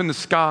looking up in the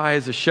sky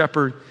as a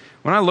shepherd.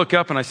 When I look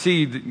up and I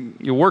see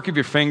the work of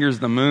your fingers,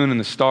 the moon and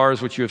the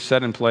stars, which you have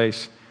set in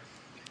place,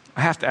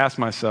 I have to ask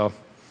myself,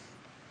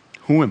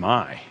 who am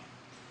I?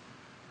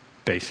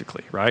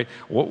 Basically, right?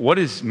 What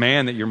is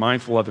man that you're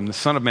mindful of him, the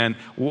Son of Man?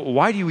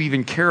 Why do you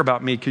even care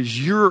about me? Because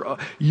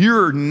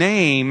your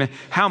name,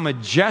 how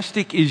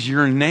majestic is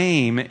your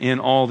name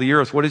in all the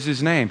earth? What is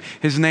his name?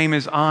 His name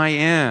is I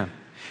am.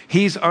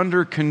 He's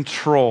under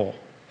control.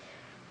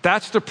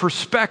 That's the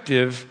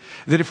perspective,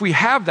 that if we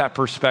have that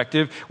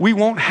perspective, we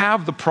won't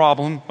have the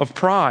problem of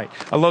pride.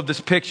 I love this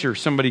picture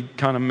somebody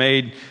kind of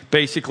made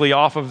basically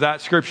off of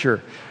that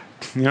scripture.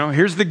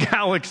 Here's the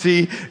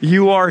galaxy,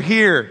 you are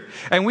here.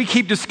 And we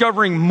keep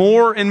discovering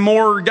more and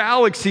more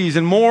galaxies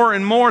and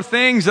more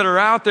things that are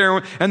out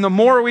there. And the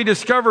more we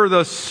discover,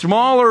 the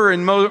smaller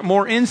and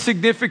more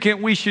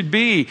insignificant we should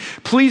be.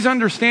 Please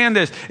understand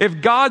this. If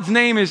God's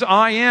name is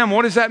I am,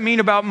 what does that mean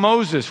about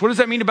Moses? What does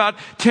that mean about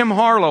Tim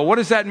Harlow? What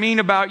does that mean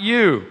about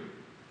you?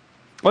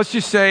 Let's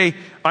just say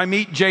I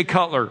meet Jay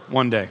Cutler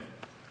one day.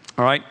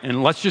 All right?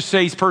 And let's just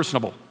say he's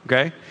personable,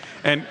 okay?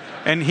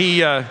 And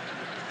he...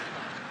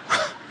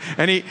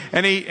 And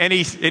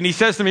he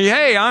says to me,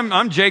 hey,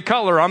 I'm Jay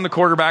Cutler. I'm the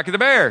quarterback of the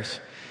Bears.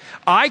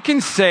 I can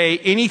say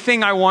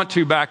anything I want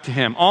to back to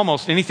him,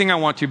 almost anything I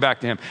want to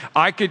back to him.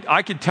 I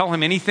could tell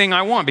him anything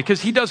I want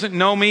because he doesn't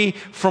know me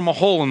from a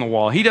hole in the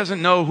wall. He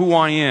doesn't know who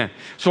I am.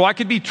 So I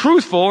could be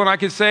truthful and I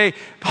could say,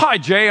 hi,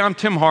 Jay, I'm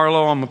Tim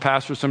Harlow. I'm a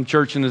pastor of some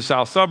church in the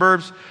south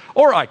suburbs.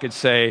 Or I could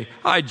say,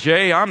 hi,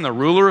 Jay, I'm the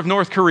ruler of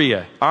North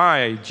Korea.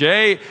 Hi,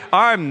 Jay,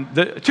 I'm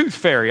the tooth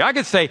fairy. I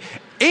could say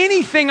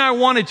anything I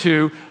wanted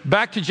to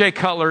back to Jay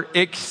Cutler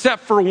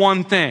except for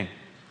one thing.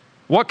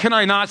 What can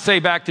I not say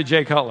back to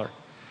Jay Cutler?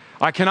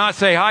 I cannot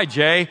say, hi,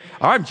 Jay,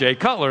 I'm Jay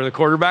Cutler, the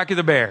quarterback of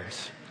the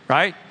Bears,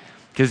 right?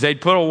 Because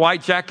they'd put a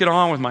white jacket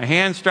on with my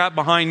hand strapped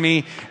behind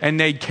me and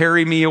they'd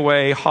carry me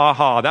away, ha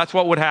ha. That's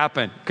what would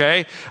happen,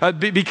 okay?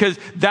 Because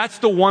that's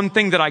the one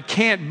thing that I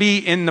can't be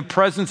in the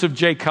presence of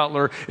Jay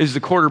Cutler is the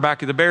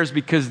quarterback of the Bears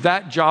because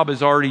that job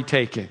is already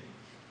taken.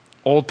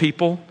 Old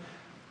people,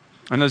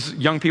 and as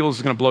young people, this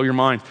is going to blow your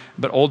mind,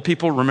 but old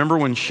people, remember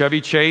when Chevy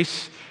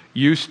Chase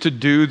used to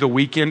do the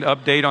weekend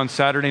update on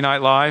Saturday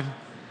Night Live,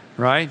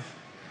 right?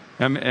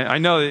 I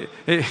know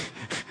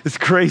it's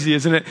crazy,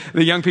 isn't it?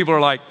 The young people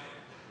are like,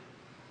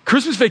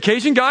 Christmas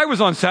Vacation guy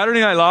was on Saturday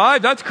Night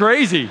Live? That's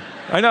crazy.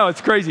 I know,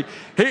 it's crazy.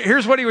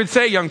 Here's what he would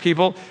say, young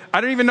people. I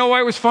don't even know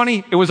why it was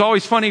funny. It was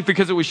always funny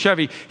because it was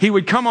Chevy. He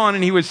would come on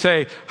and he would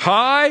say,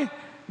 "Hi,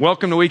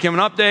 welcome to Weekend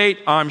Update.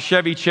 I'm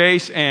Chevy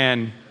Chase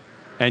and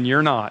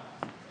you're not."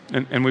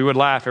 And we would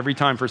laugh every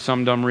time for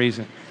some dumb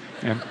reason.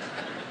 Yeah.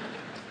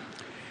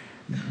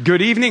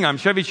 "Good evening, I'm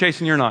Chevy Chase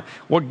and you're not."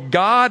 Well,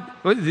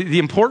 the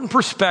important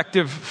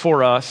perspective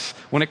for us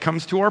when it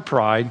comes to our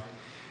pride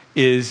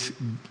is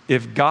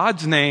if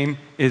God's name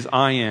is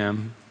I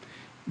am,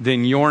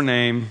 then your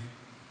name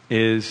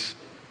is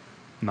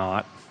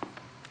not.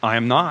 I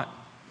am not.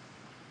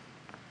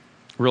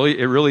 Really,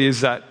 it really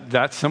is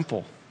that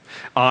simple.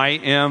 I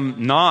am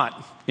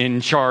not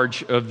in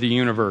charge of the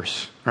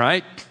universe,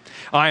 right?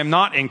 I am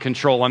not in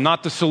control. I'm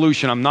not the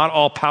solution. I'm not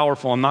all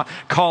powerful. I'm not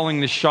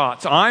calling the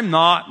shots. I'm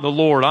not the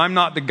Lord. I'm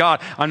not the God.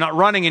 I'm not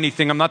running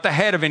anything. I'm not the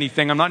head of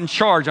anything. I'm not in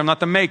charge. I'm not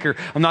the maker.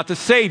 I'm not the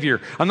savior.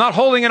 I'm not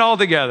holding it all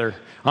together.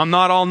 I'm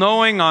not all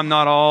knowing. I'm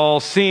not all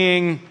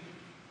seeing.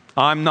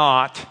 I'm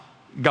not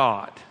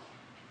God.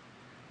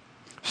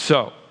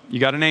 So, you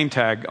got a name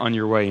tag on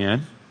your way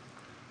in.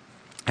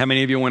 How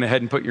many of you went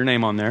ahead and put your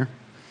name on there?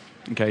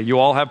 Okay, you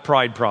all have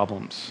pride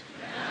problems.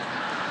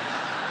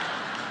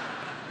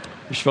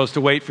 You're supposed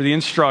to wait for the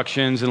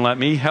instructions and let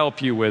me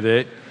help you with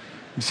it.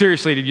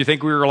 Seriously, did you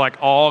think we were like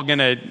all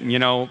gonna,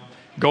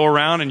 go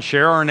around and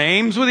share our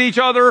names with each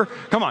other?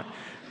 Come on.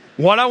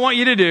 What I want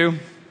you to do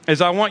is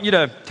I want you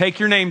to take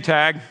your name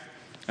tag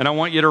and I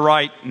want you to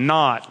write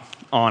 "not"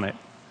 on it.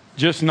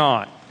 Just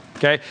 "not."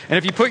 Okay? And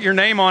if you put your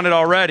name on it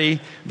already,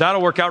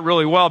 that'll work out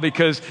really well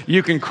because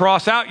you can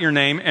cross out your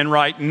name and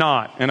write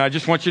 "not." And I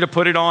just want you to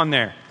put it on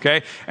there.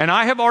 Okay? And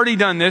I have already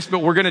done this, but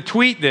we're going to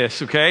tweet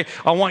this. Okay?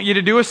 I want you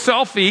to do a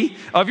selfie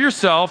of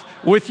yourself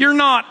with your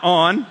 "not"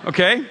 on.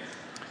 Okay?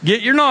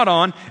 Get your "not"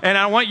 on. And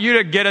I want you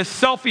to get a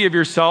selfie of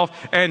yourself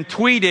and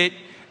tweet it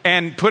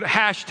and put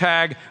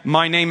hashtag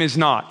 "my name is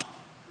not."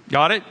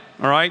 Got it?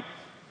 All right?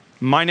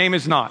 My name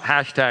is not,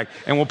 hashtag.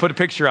 And we'll put a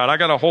picture out. I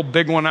got a whole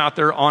big one out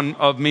there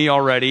of me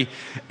already.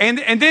 And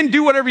then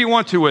do whatever you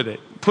want to with it.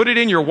 Put it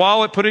in your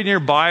wallet, put it in your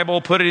Bible,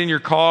 put it in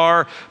your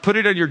car, put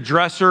it on your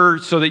dresser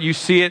so that you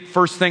see it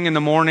first thing in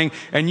the morning.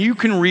 And you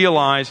can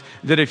realize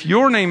that if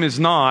your name is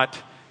not,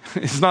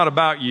 it's not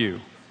about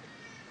you.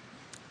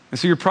 And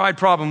so your pride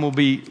problem will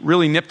be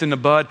really nipped in the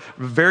bud.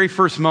 The very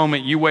first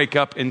moment you wake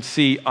up and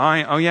see,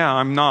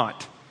 I'm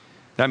not.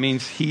 That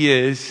means he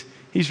is.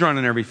 He's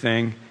running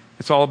everything.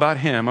 It's all about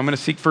him. I'm going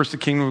to seek first the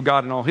kingdom of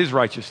God and all his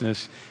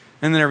righteousness,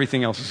 and then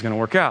everything else is going to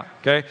work out.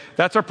 Okay?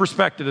 That's our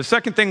perspective. The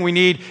second thing we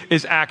need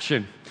is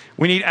action.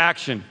 We need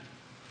action.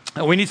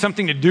 We need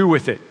something to do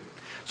with it.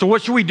 So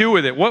what should we do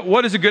with it?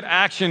 What is a good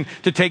action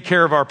to take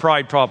care of our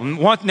pride problem?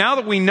 Now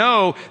that we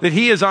know that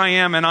he is I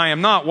am and I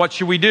am not, what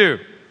should we do?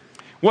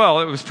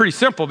 Well, it was pretty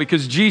simple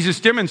because Jesus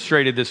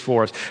demonstrated this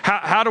for us.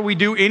 How do we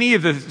do any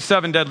of the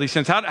 7 deadly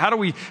sins? How do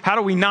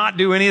we not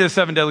do any of the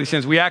 7 deadly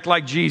sins? We act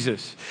like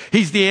Jesus.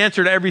 He's the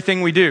answer to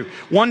everything we do.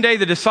 One day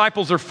the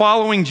disciples are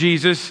following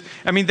Jesus.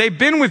 I mean, they've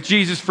been with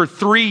Jesus for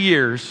 3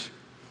 years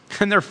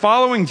and they're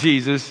following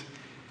Jesus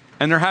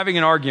and they're having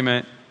an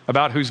argument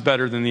about who's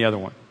better than the other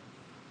one.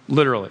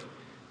 Literally.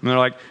 And they're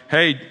like,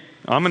 "Hey,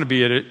 I'm going to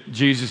be at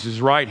Jesus'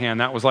 right hand."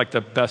 That was like the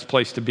best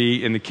place to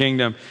be in the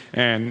kingdom.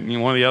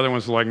 And one of the other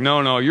ones was like,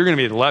 no, you're going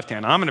to be at the left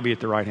hand. I'm going to be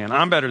at the right hand.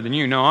 I'm better than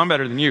you. No, I'm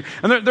better than you.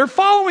 And they're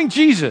following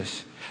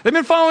Jesus. They've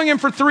been following him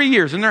for 3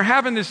 years. And they're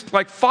having this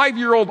like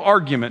 5-year-old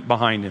argument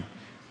behind him.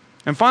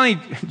 And finally,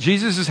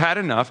 Jesus has had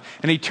enough.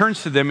 And he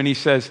turns to them and he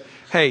says,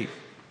 "Hey,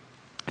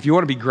 if you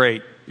want to be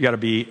great, you got to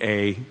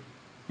be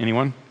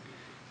anyone?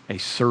 A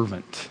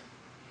servant.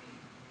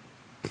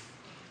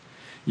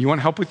 You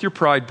want help with your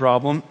pride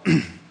problem?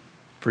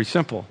 Pretty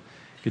simple.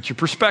 Get your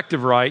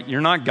perspective right.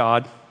 You're not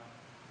God.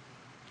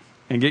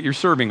 And get your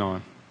serving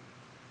on.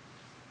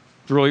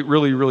 It's really,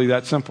 really, really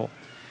that simple.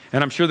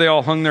 And I'm sure they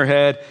all hung their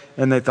head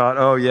and they thought,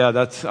 "Oh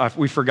yeah,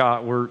 we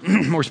forgot.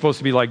 We're supposed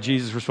to be like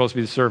Jesus. We're supposed to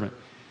be the servant."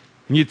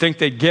 And you'd think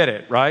they'd get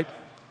it, right?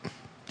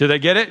 Did they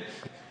get it?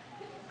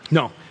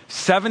 No.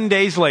 7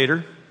 days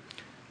later,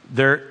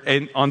 they're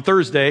on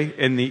Thursday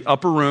in the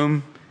upper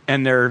room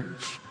and they're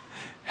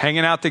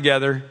hanging out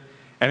together.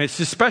 And it's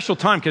a special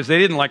time because they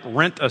didn't like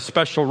rent a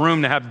special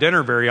room to have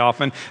dinner very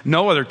often.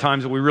 No other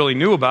times that we really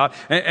knew about.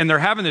 And they're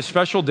having this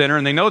special dinner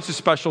and they know it's a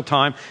special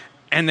time.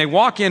 And they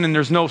walk in and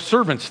there's no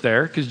servants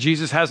there because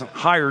Jesus hasn't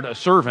hired a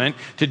servant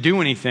to do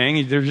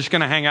anything. They're just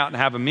going to hang out and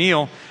have a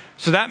meal.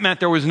 So that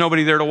meant there was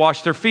nobody there to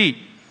wash their feet.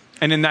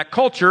 And in that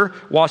culture,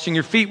 washing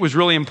your feet was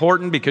really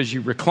important because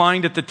you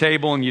reclined at the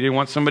table and you didn't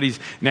want somebody's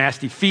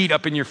nasty feet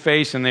up in your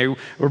face and they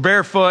were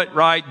barefoot,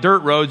 right? Dirt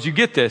roads, you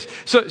get this.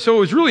 So it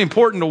was really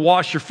important to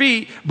wash your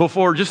feet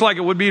before, just like it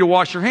would be to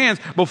wash your hands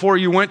before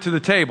you went to the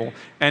table.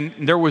 And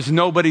there was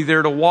nobody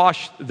there to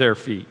wash their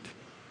feet.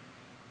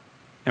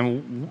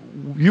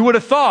 And you would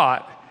have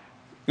thought,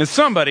 and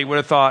somebody would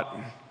have thought,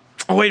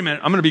 "Oh, wait a minute,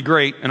 I'm going to be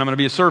great and I'm going to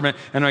be a servant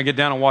and I get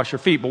down and wash your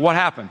feet." But what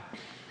happened?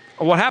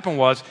 What happened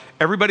was,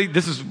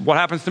 this is what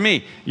happens to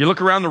me. You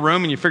look around the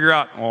room and you figure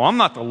out, I'm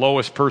not the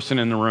lowest person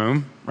in the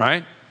room,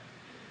 right?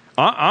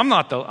 I'm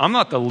not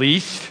the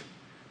least.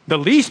 The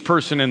least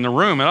person in the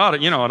room, it ought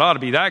to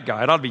be that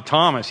guy. It ought to be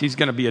Thomas. He's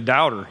going to be a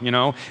doubter,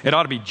 It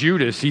ought to be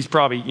Judas. He's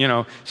probably,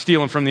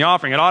 stealing from the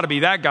offering. It ought to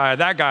be that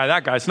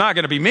guy. It's not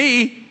going to be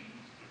me.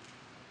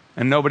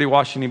 And nobody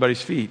washed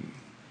anybody's feet.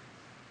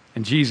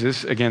 And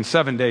Jesus, again,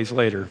 7 days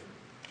later,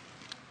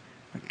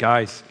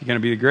 guys, you're going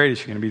to be the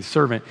greatest. You're going to be the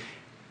servant.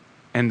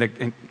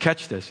 And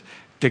catch this.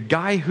 The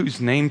guy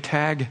whose name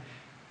tag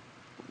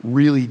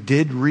really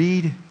did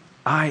read,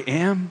 I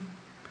am,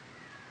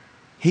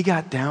 he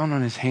got down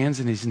on his hands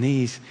and his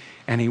knees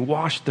and he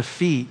washed the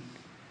feet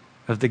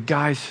of the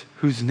guys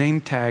whose name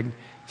tag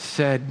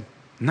said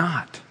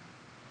not.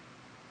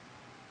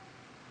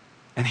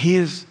 And he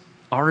is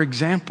our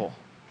example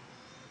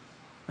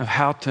of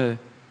how to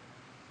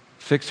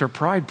fix our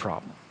pride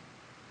problem.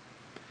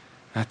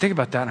 And I think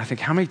about that and I think,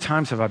 how many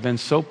times have I been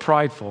so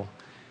prideful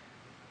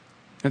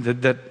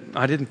that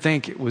I didn't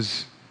think it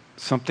was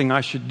something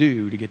I should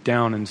do to get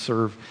down and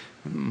serve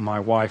my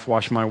wife,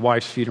 wash my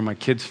wife's feet or my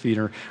kids' feet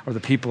or the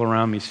people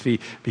around me's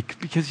feet.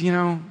 Because,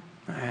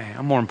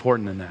 I'm more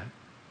important than that.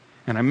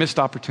 And I missed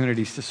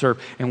opportunities to serve,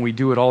 and we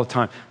do it all the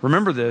time.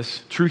 Remember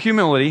this, true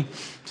humility,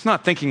 it's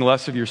not thinking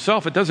less of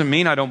yourself. It doesn't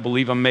mean I don't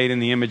believe I'm made in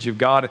the image of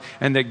God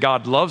and that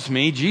God loves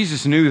me.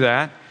 Jesus knew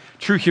that.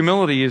 True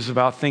humility is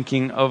about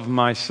thinking of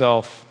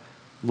myself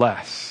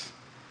less.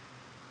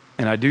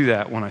 And I do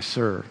that when I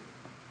serve.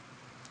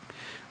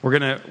 We're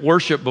going to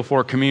worship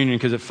before communion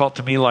because it felt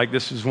to me like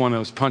this was one that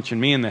was punching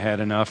me in the head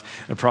enough,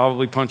 and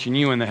probably punching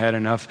you in the head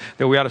enough,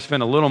 that we ought to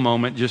spend a little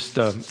moment just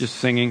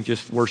singing,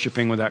 just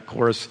worshiping with that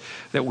chorus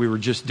that we were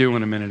just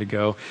doing a minute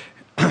ago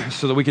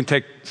so that we can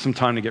take some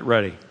time to get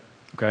ready,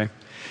 okay?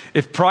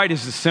 If pride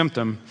is the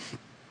symptom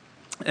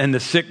and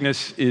the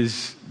sickness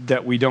is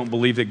that we don't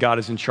believe that God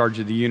is in charge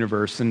of the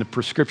universe, then the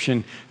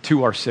prescription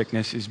to our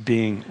sickness is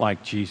being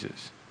like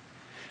Jesus.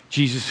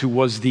 Jesus, who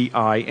was the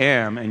I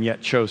am and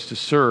yet chose to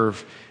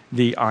serve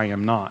the I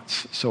am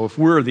nots. So if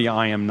we're the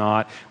I am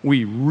not,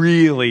 we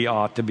really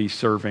ought to be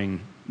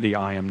serving the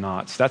I am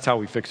nots. That's how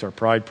we fix our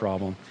pride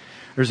problem.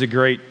 There's a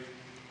great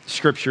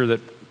scripture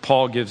that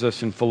Paul gives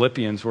us in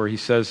Philippians where he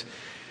says,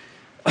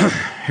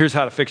 here's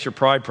how to fix your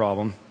pride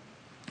problem.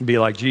 Be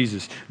like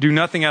Jesus. Do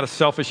nothing out of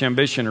selfish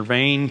ambition or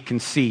vain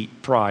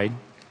conceit, pride.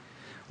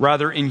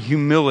 Rather, in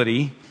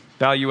humility,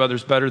 value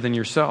others better than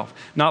yourself.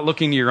 Not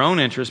looking to your own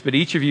interest, but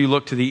each of you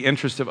look to the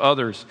interest of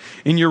others.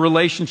 In your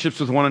relationships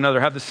with one another,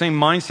 have the same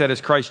mindset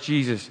as Christ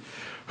Jesus,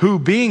 who,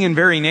 being in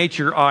very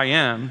nature I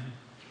am,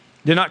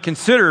 did not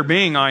consider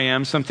being I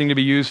am something to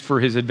be used for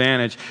his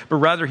advantage, but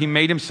rather he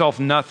made himself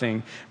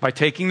nothing by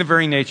taking the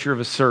very nature of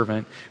a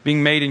servant,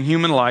 being made in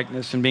human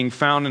likeness and being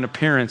found in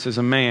appearance as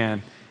a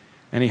man.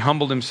 And he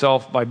humbled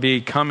himself by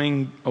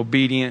becoming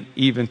obedient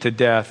even to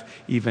death,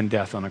 even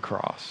death on a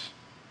cross.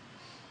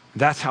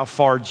 That's how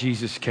far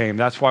Jesus came.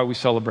 That's why we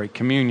celebrate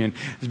communion,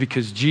 is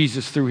because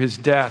Jesus, through his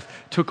death,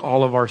 took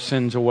all of our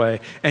sins away.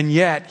 And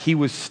yet, he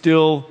was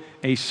still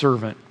a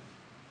servant.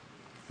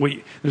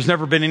 There's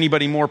never been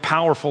anybody more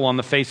powerful on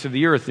the face of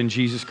the earth than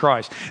Jesus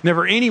Christ.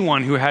 Never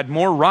anyone who had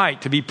more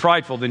right to be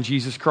prideful than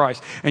Jesus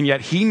Christ. And yet,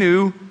 he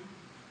knew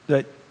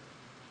that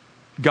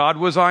God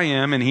was I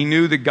am, and he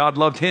knew that God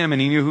loved him,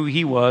 and he knew who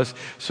he was.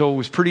 So it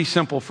was pretty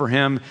simple for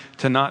him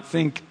to not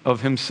think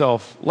of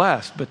himself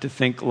less, but to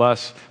think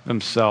less of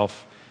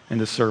himself and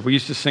to serve. We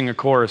used to sing a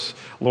chorus,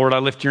 Lord, I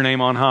lift your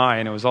name on high.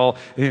 And it was all,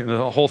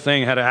 the whole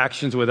thing had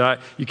actions with it.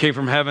 You came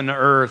from heaven to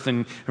earth,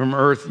 and from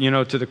earth,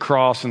 to the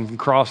cross, and from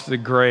cross to the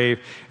grave,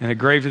 and the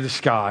grave to the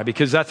sky,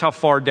 because that's how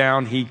far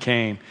down he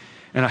came.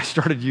 And I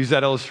started to use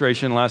that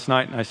illustration last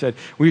night, and I said,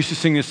 we used to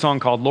sing this song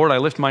called, Lord, I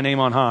lift my name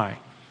on high.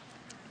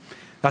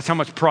 That's how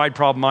much pride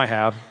problem I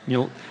have.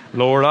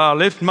 Lord, I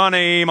lift my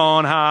name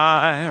on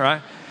high,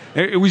 right?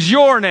 It was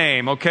your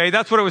name, okay?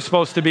 That's what it was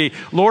supposed to be.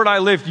 Lord, I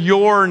lift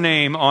your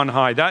name on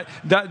high.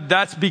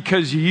 That's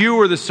because you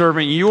are the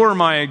servant. You are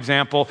my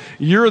example.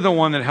 You're the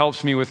one that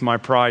helps me with my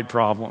pride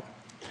problem.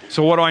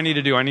 So what do I need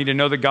to do? I need to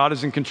know that God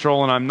is in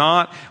control and I'm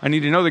not. I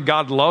need to know that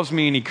God loves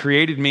me and he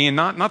created me, and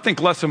not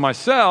think less of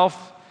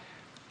myself,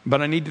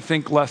 but I need to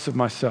think less of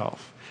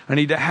myself. I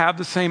need to have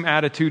the same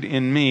attitude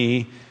in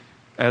me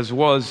as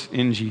was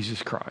in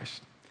Jesus Christ.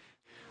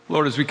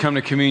 Lord, as we come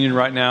to communion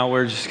right now,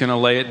 we're just going to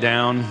lay it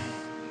down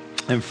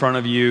in front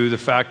of you, the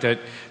fact that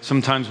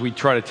sometimes we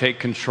try to take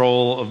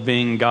control of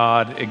being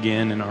God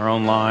again in our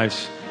own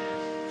lives.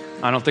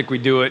 I don't think we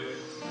do it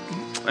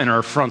in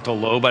our frontal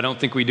lobe. I don't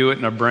think we do it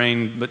in our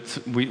brain, but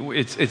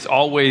it's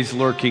always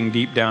lurking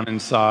deep down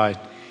inside.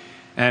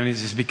 And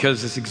it's just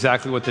because it's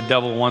exactly what the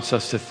devil wants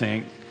us to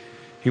think.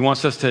 He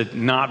wants us to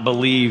not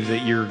believe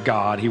that you're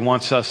God. He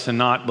wants us to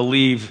not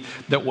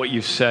believe that what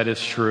you've said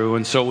is true.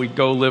 And so we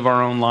go live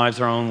our own lives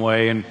our own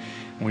way, and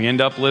we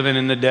end up living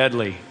in the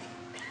deadly.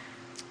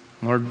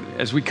 Lord,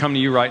 as we come to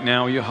you right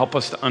now, you help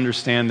us to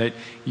understand that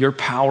your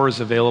power is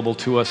available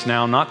to us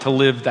now, not to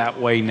live that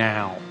way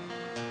now.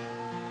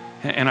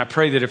 And I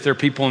pray that if there are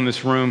people in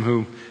this room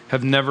who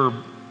have never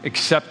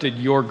accepted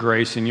your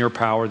grace and your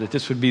power, that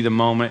this would be the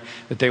moment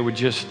that they would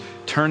just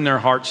turn their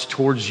hearts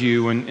towards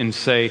you and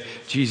say,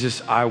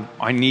 Jesus,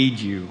 I need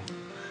you.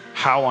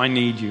 how I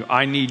need you.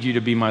 I need you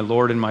to be my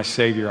Lord and my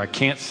Savior. I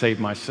can't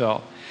save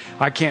myself.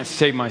 I can't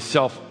save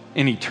myself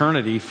in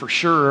eternity for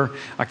sure.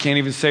 I can't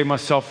even save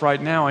myself right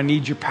now. I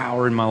need your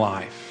power in my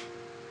life.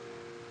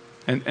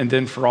 And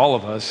then for all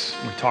of us,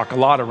 we talk a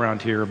lot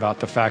around here about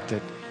the fact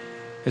that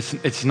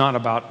it's not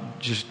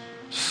about just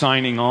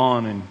signing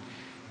on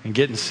and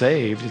getting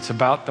saved. It's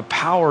about the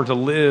power to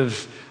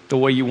live the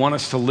way you want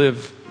us to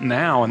live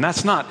now. And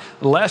that's not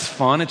less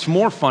fun. It's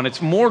more fun.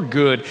 It's more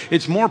good.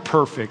 It's more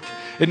perfect.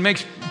 It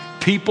makes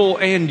people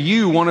and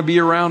you want to be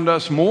around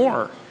us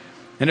more.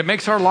 And it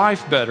makes our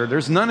life better.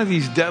 There's none of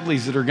these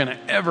deadlies that are going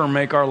to ever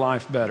make our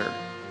life better.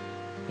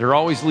 They're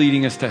always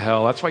leading us to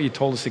hell. That's why you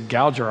told us to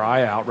gouge our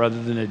eye out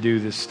rather than to do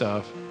this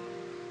stuff.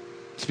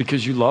 It's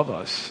because you love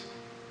us.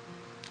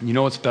 And you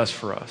know what's best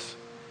for us.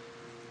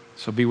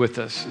 So be with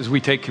us. As we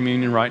take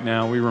communion right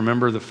now, we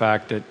remember the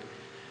fact that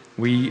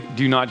we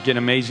do not get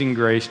amazing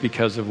grace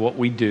because of what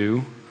we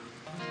do.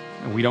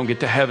 And we don't get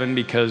to heaven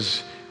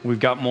because we've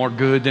got more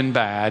good than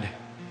bad.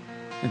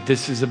 And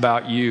this is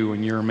about you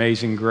and your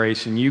amazing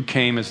grace. And you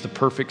came as the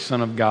perfect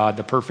Son of God,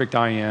 the perfect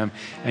I am.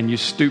 And you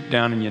stooped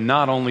down and you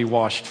not only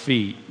washed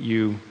feet,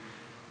 you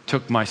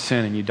took my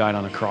sin and you died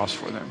on a cross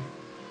for them.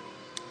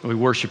 We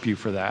worship you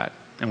for that.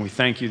 And we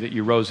thank you that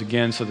you rose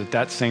again so that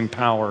that same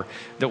power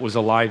that was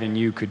alive in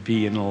you could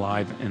be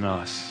alive in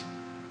us.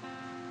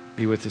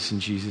 Be with us in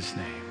Jesus'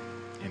 name.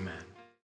 Amen.